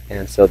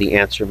 And so the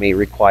answer may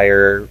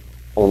require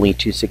only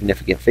 2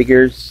 significant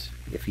figures.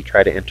 If you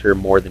try to enter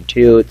more than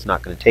 2, it's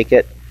not going to take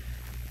it,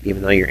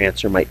 even though your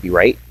answer might be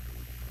right.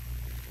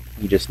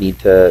 You just need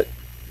to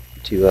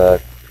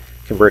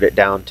convert it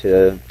down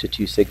to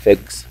 2 sig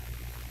figs.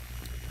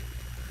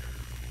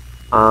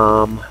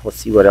 Let's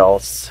see what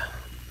else.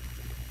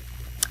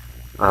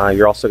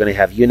 You're also going to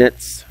have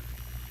units.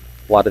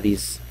 A lot of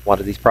these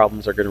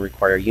problems are going to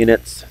require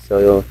units.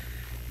 So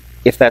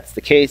if that's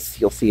the case,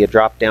 you'll see a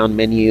drop-down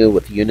menu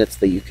with units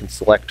that you can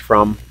select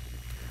from.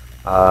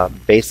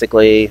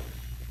 Basically,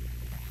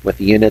 with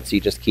the units,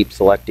 you just keep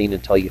selecting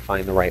until you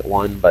find the right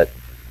one. But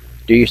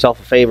do yourself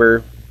a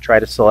favor, try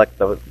to select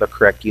the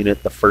correct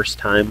unit the first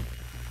time,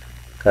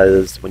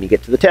 because when you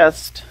get to the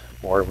test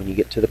or when you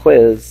get to the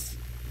quiz,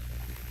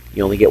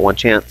 you only get one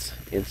chance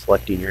in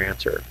selecting your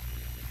answer.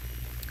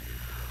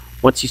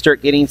 Once you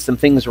start getting some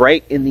things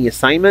right in the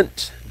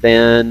assignment,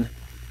 then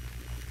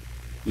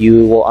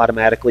you will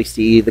automatically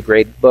see the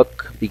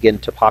gradebook begin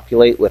to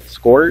populate with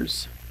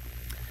scores.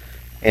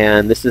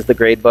 And this is the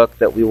gradebook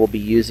that we will be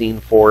using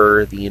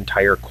for the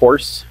entire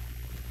course.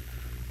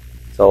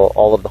 So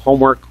all of the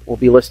homework will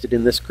be listed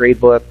in this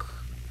gradebook.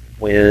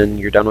 When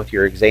you're done with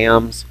your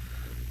exams,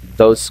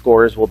 those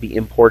scores will be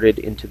imported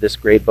into this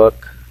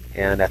gradebook.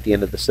 And at the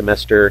end of the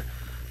semester,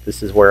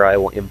 this is where I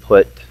will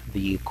input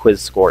the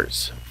quiz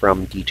scores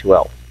from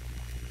D2L.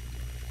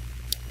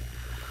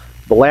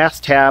 The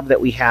last tab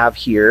that we have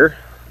here,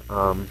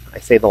 I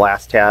say the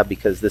last tab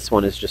because this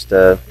one is just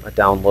a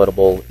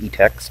downloadable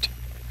e-text.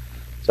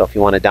 So if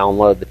you want to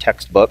download the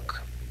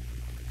textbook,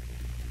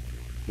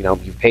 you know,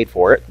 you've paid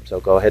for it, so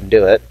go ahead and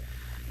do it.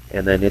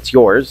 And then it's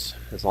yours.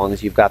 As long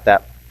as you've got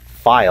that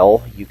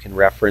file, you can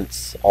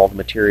reference all the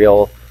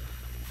material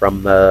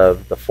from the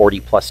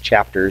 40+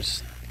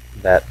 chapters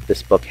that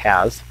this book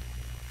has.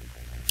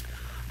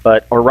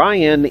 But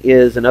Orion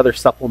is another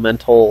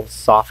supplemental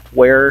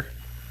software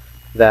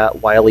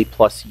that Wiley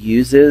Plus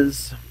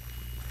uses.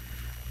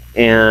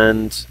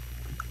 And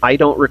I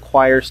don't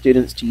require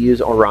students to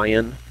use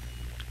Orion,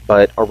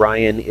 but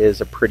Orion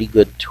is a pretty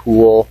good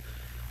tool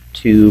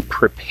to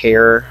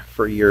prepare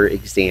for your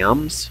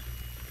exams.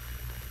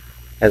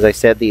 As I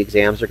said, the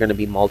exams are going to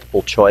be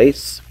multiple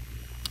choice.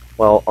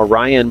 Well,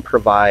 Orion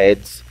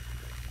provides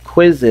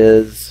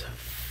quizzes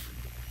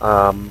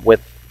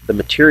with the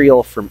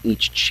material from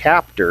each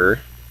chapter,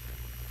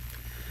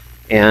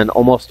 and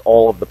almost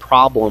all of the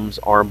problems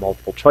are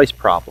multiple choice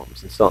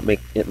problems, and so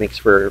it makes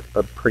for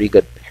a pretty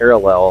good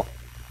parallel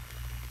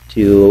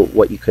to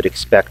what you could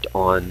expect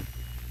on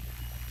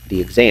the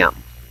exam.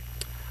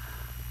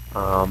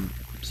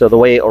 So the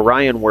way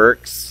Orion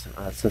works,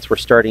 since we're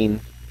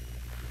starting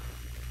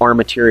our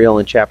material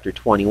in chapter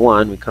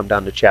 21, we come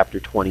down to chapter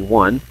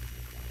 21,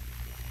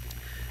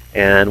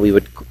 and we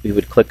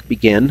would click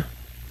begin.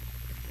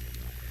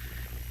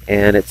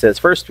 And it says,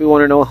 first we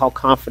want to know how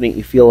confident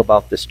you feel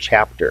about this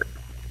chapter.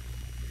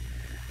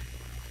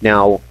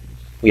 Now,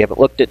 we haven't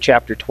looked at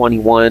chapter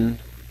 21.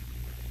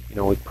 You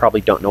know, we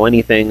probably don't know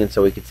anything, and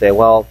so we could say,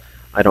 well,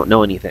 I don't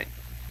know anything.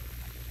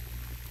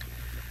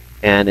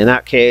 And in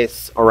that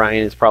case,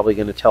 Orion is probably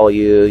going to tell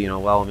you, you know,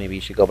 well, maybe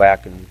you should go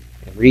back and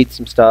read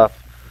some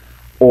stuff,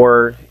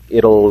 or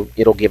it'll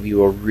give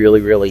you a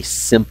really, really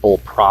simple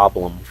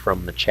problem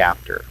from the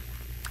chapter.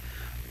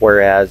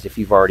 Whereas if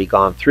you've already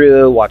gone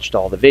through, watched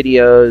all the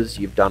videos,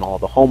 you've done all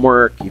the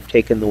homework, you've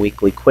taken the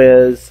weekly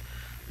quiz,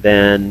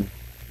 then,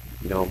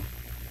 you know,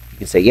 you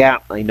can say, yeah,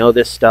 I know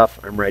this stuff,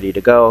 I'm ready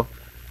to go.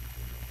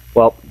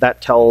 Well,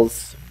 that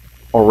tells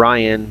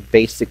Orion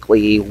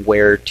basically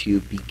where to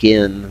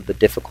begin the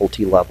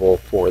difficulty level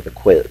for the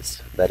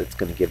quiz that it's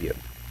going to give you.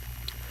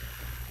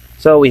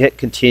 So we hit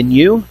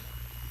continue,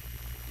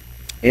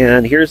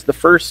 and here's the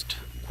first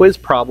quiz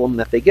problem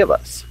that they give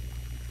us.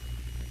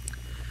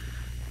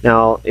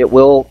 Now it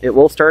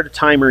will start a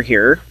timer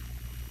here,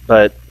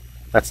 but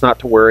that's not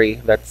to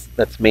worry.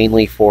 That's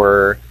mainly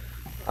for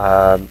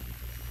the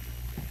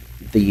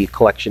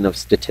collection of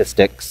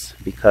statistics,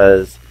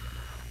 because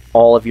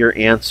all of your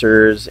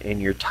answers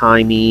and your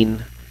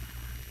timing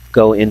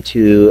go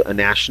into a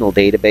national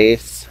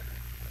database.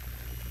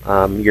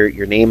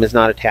 Your name is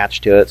not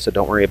attached to it, so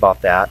don't worry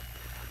about that.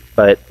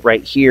 But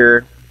right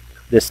here,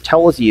 this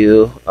tells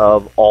you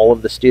of all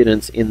of the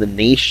students in the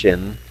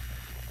nation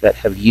that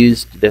have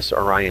used this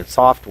Orion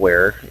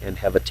software and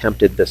have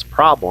attempted this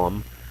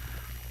problem.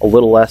 A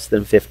little less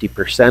than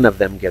 50% of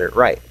them get it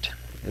right.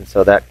 And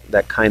so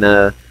that kind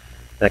of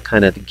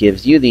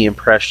gives you the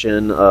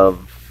impression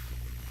of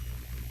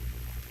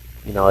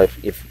You know,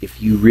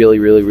 if you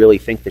really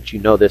think that you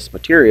know this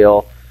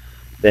material,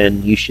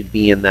 then you should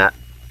be in that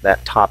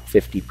top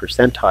 50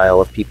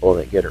 percentile of people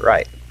that get it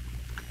right.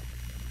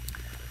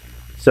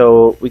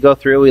 So we go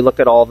through, we look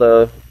at all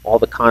the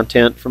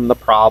content from the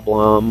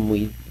problem,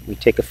 we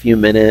take a few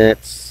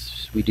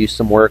minutes, we do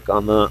some work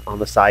on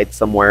the side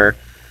somewhere,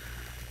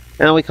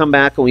 and we come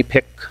back and we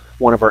pick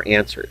one of our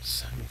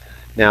answers.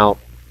 Now,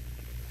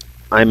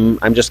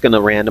 I'm just going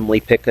to randomly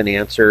pick an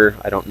answer.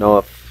 I don't know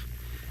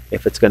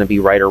if it's going to be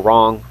right or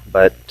wrong,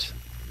 but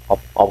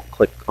I'll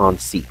click on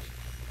C.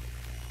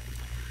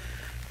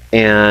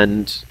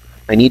 And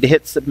I need to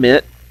hit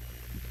submit,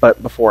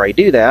 but before I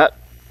do that,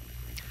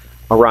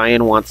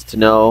 Orion wants to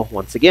know,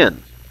 once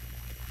again,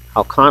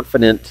 how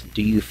confident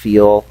do you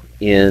feel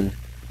in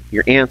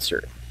your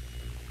answer?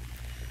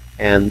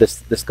 And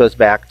this goes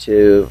back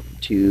to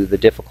the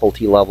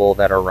difficulty level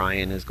that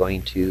Orion is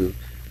going to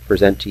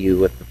present to you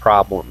with the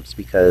problems,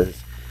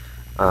 because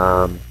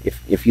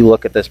if you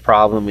look at this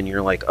problem and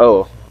you're like,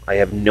 oh, I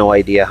have no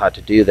idea how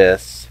to do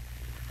this,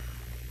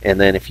 and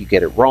then if you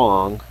get it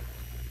wrong,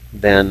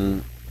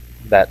 then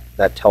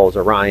that tells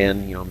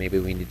Orion, you know, maybe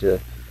we need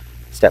to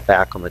step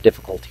back on the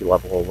difficulty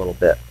level a little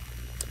bit.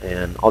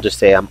 And I'll just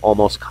say I'm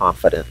almost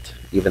confident,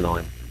 even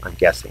though I'm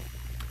guessing.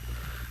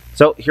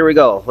 So here we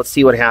go. Let's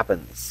see what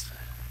happens.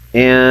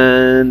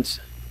 And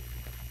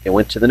it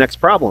went to the next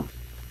problem.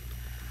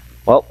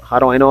 Well, how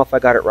do I know if I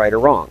got it right or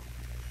wrong?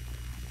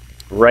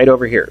 Right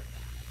over here.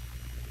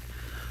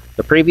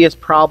 The previous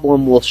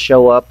problem will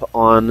show up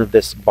on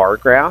this bar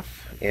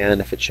graph,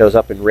 and if it shows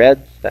up in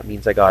red, that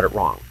means I got it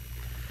wrong.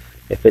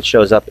 If it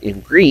shows up in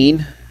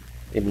green,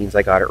 it means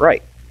I got it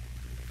right.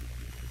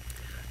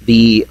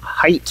 The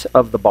height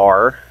of the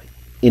bar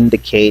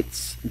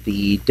indicates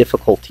the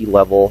difficulty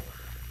level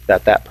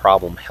that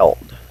problem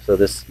held. So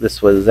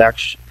this was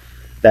actually,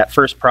 that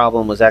first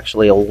problem was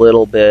actually a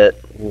little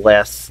bit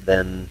less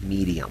than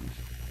medium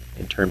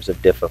in terms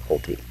of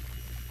difficulty.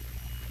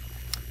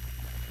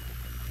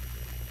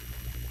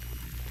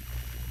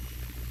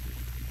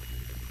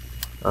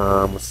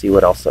 Let's see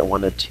what else I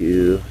wanted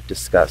to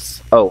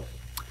discuss. Oh,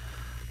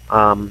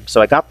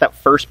 so I got that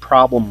first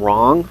problem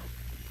wrong,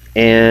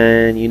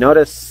 and you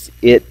notice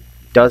it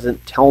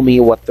doesn't tell me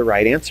what the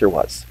right answer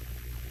was.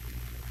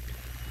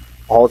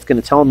 All it's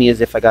going to tell me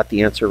is if I got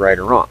the answer right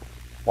or wrong.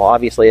 Well,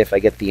 obviously, if I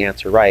get the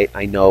answer right,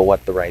 I know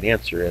what the right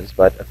answer is,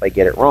 but if I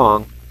get it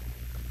wrong,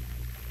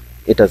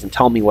 it doesn't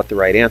tell me what the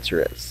right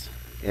answer is.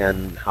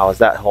 And how is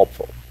that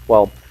helpful?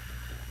 Well,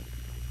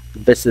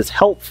 this is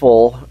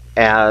helpful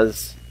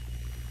as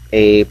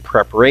a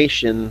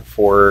preparation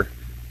for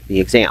the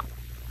exam.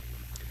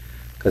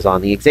 Because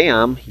on the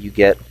exam, you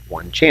get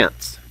one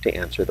chance to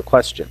answer the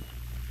question.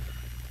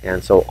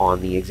 And so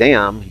on the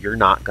exam, you're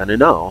not going to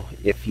know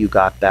if you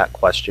got that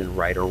question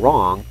right or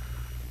wrong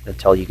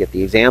until you get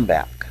the exam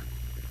back.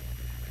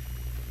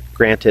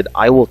 Granted,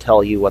 I will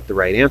tell you what the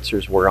right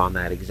answers were on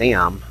that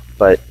exam,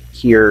 but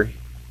here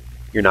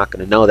you're not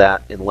going to know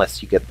that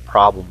unless you get the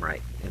problem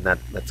right. And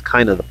that's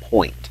kind of the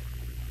point.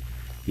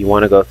 You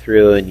want to go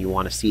through and you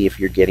want to see if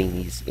you're getting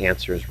these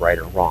answers right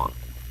or wrong.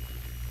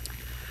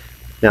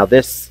 Now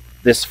this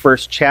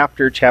first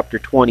chapter, chapter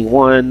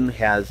 21,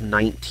 has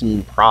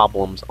 19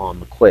 problems on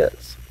the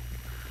quiz.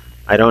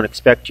 I don't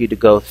expect you to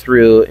go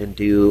through and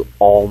do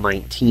all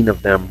 19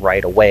 of them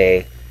right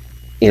away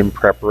in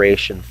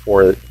preparation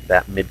for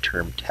that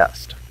midterm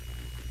test.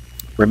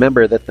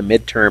 Remember that the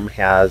midterm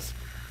has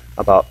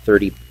about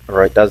 30,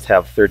 or it does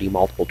have 30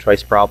 multiple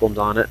choice problems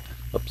on it.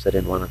 Oops, I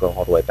didn't want to go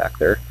all the way back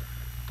there.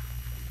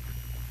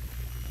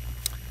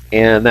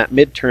 And that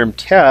midterm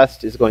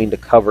test is going to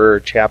cover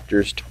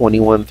chapters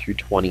 21 through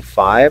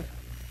 25.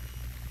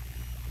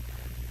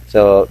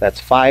 So that's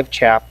 5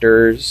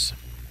 chapters,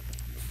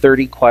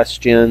 30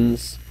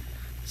 questions.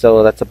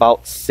 So that's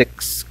about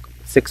six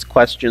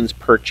questions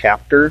per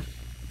chapter.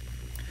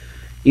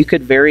 You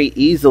could very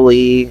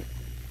easily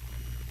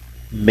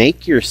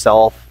make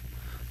yourself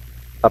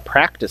a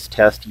practice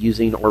test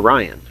using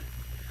Orion.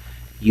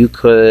 You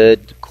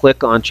could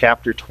click on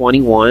chapter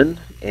 21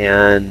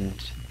 and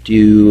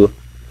do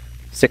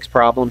 6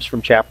 problems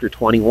from chapter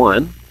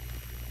 21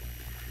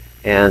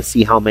 and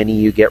see how many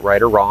you get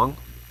right or wrong.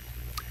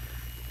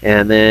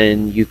 And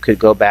then you could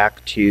go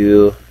back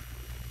to,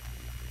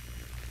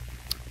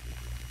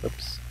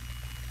 oops.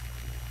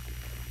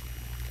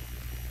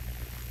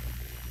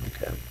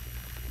 Okay.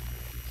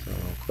 So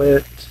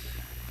quit.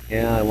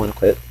 Yeah, I want to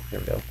quit. There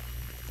we go.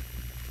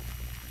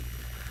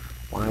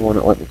 Why won't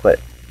it let me quit?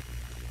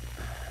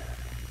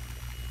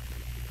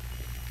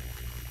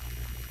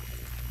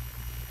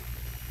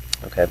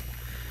 Okay.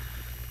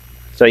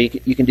 So you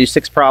can do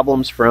 6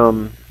 problems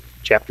from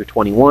chapter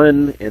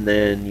 21, and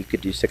then you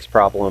could do 6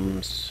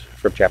 problems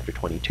from chapter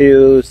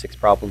 22, 6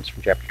 problems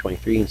from chapter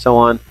 23, and so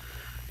on.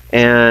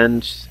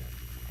 And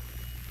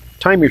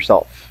time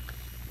yourself.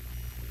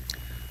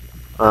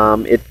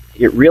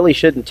 It really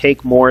shouldn't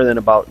take more than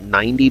about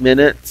 90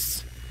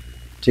 minutes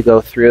to go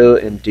through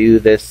and do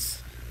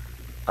this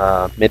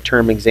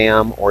midterm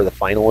exam or the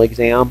final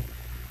exam.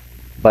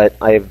 But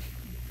I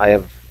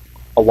have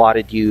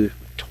allotted you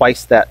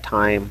twice that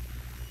time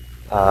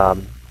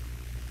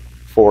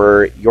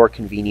for your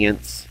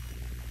convenience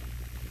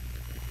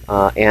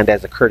and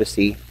as a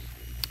courtesy,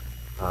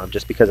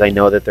 just because I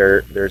know that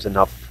there's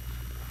enough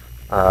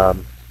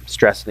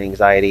stress and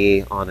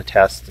anxiety on a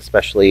test,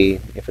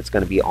 especially if it's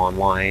going to be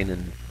online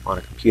and on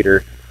a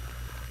computer.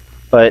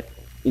 But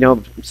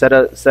set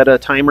a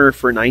timer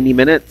for 90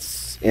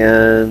 minutes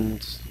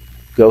and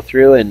go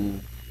through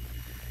and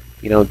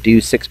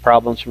do 6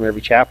 problems from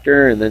every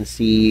chapter, and then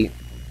see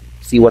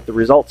what the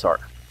results are.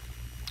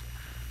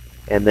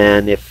 And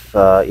then if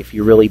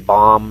you really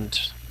bombed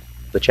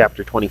the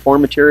chapter 24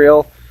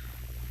 material,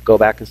 go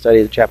back and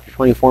study the chapter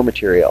 24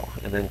 material,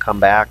 and then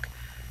come back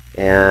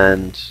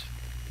and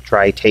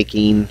try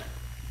taking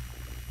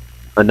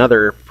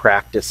another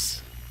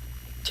practice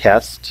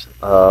test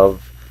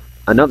of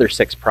another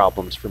 6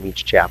 problems from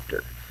each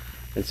chapter.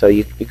 And so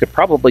you could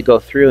probably go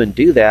through and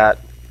do that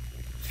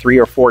 3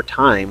 or 4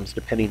 times,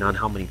 depending on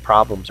how many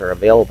problems are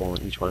available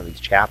in each one of these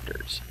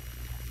chapters.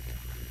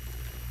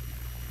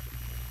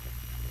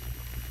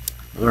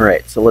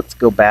 Alright, so let's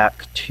go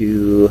back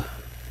to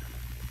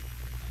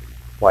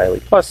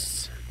Wiley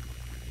Plus.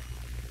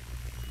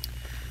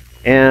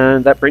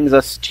 And that brings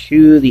us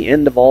to the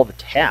end of all the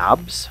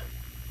tabs.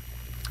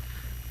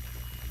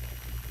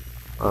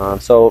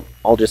 So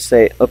I'll just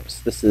say, oops,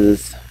 this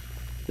is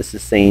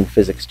saying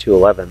Physics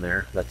 211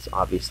 there. That's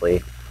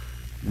obviously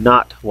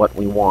not what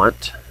we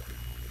want.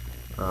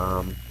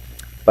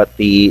 But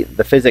the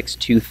Physics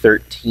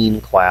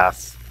 213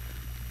 class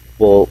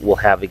will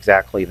have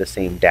exactly the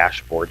same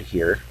dashboard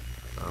here.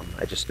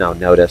 I just now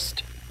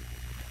noticed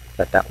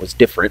that was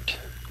different.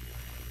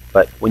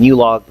 But when you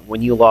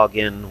log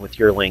in with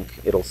your link,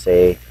 it'll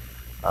say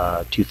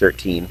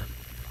 213.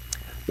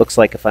 Looks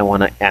like if I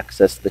want to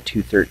access the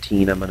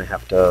 213, I'm going to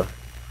have to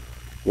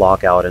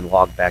log out and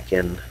log back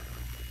in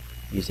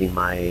using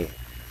my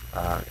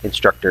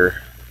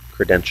instructor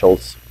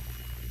credentials.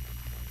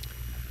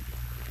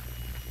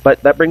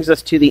 But that brings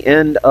us to the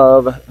end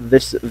of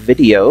this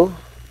video.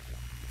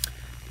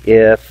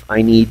 If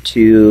I need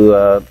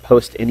to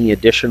post any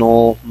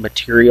additional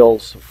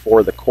materials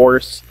for the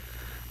course,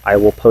 I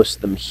will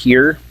post them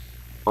here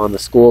on the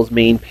school's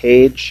main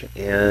page,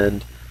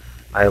 and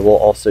I will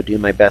also do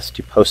my best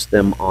to post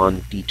them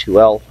on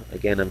D2L.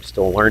 Again, I'm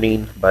still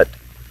learning, but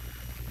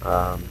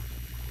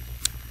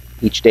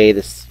each day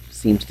this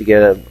seems to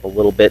get a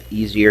little bit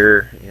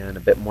easier and a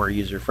bit more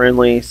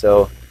user-friendly,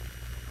 so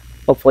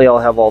hopefully I'll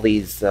have all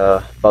these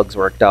bugs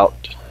worked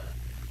out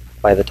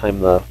by the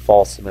time the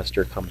fall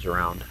semester comes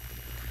around.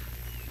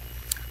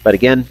 But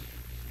again,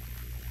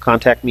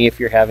 contact me if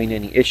you're having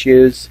any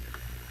issues.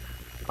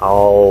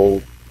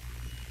 I'll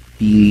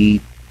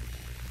be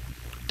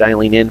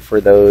dialing in for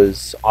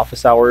those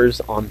office hours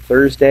on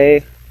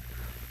Thursday.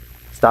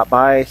 Stop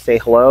by, say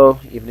hello,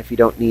 even if you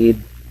don't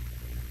need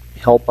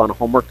help on a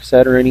homework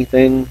set or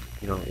anything.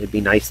 It'd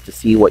be nice to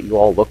see what you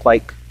all look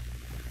like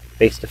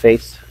face to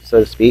face, so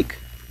to speak.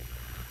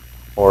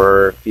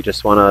 Or if you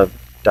just want to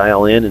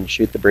dial in and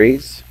shoot the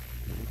breeze,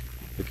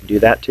 we can do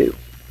that too.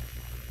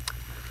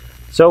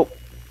 So,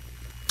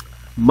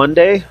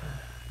 Monday,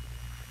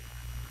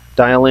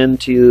 dial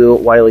into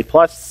Wiley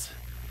Plus.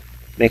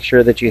 Make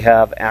sure that you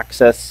have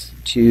access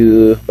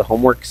to the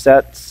homework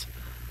sets.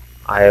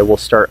 I will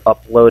start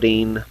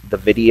uploading the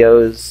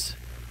videos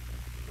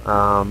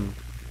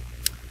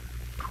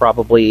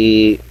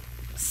probably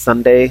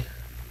Sunday,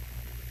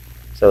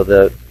 so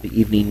the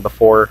evening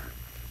before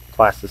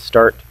classes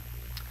start.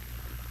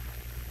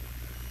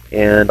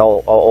 And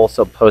I'll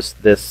also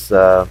post this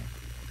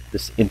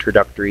this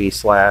introductory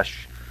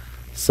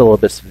 /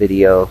 syllabus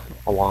video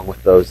along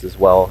with those as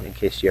well, in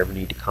case you ever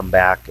need to come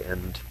back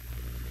and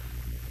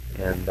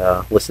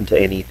listen to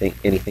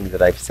anything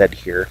that I've said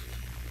here.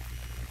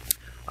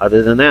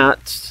 Other than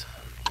that,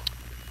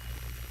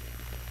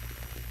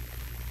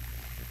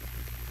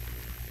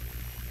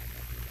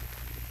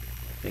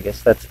 I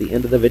guess that's the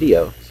end of the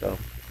video. So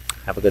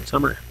have a good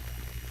summer.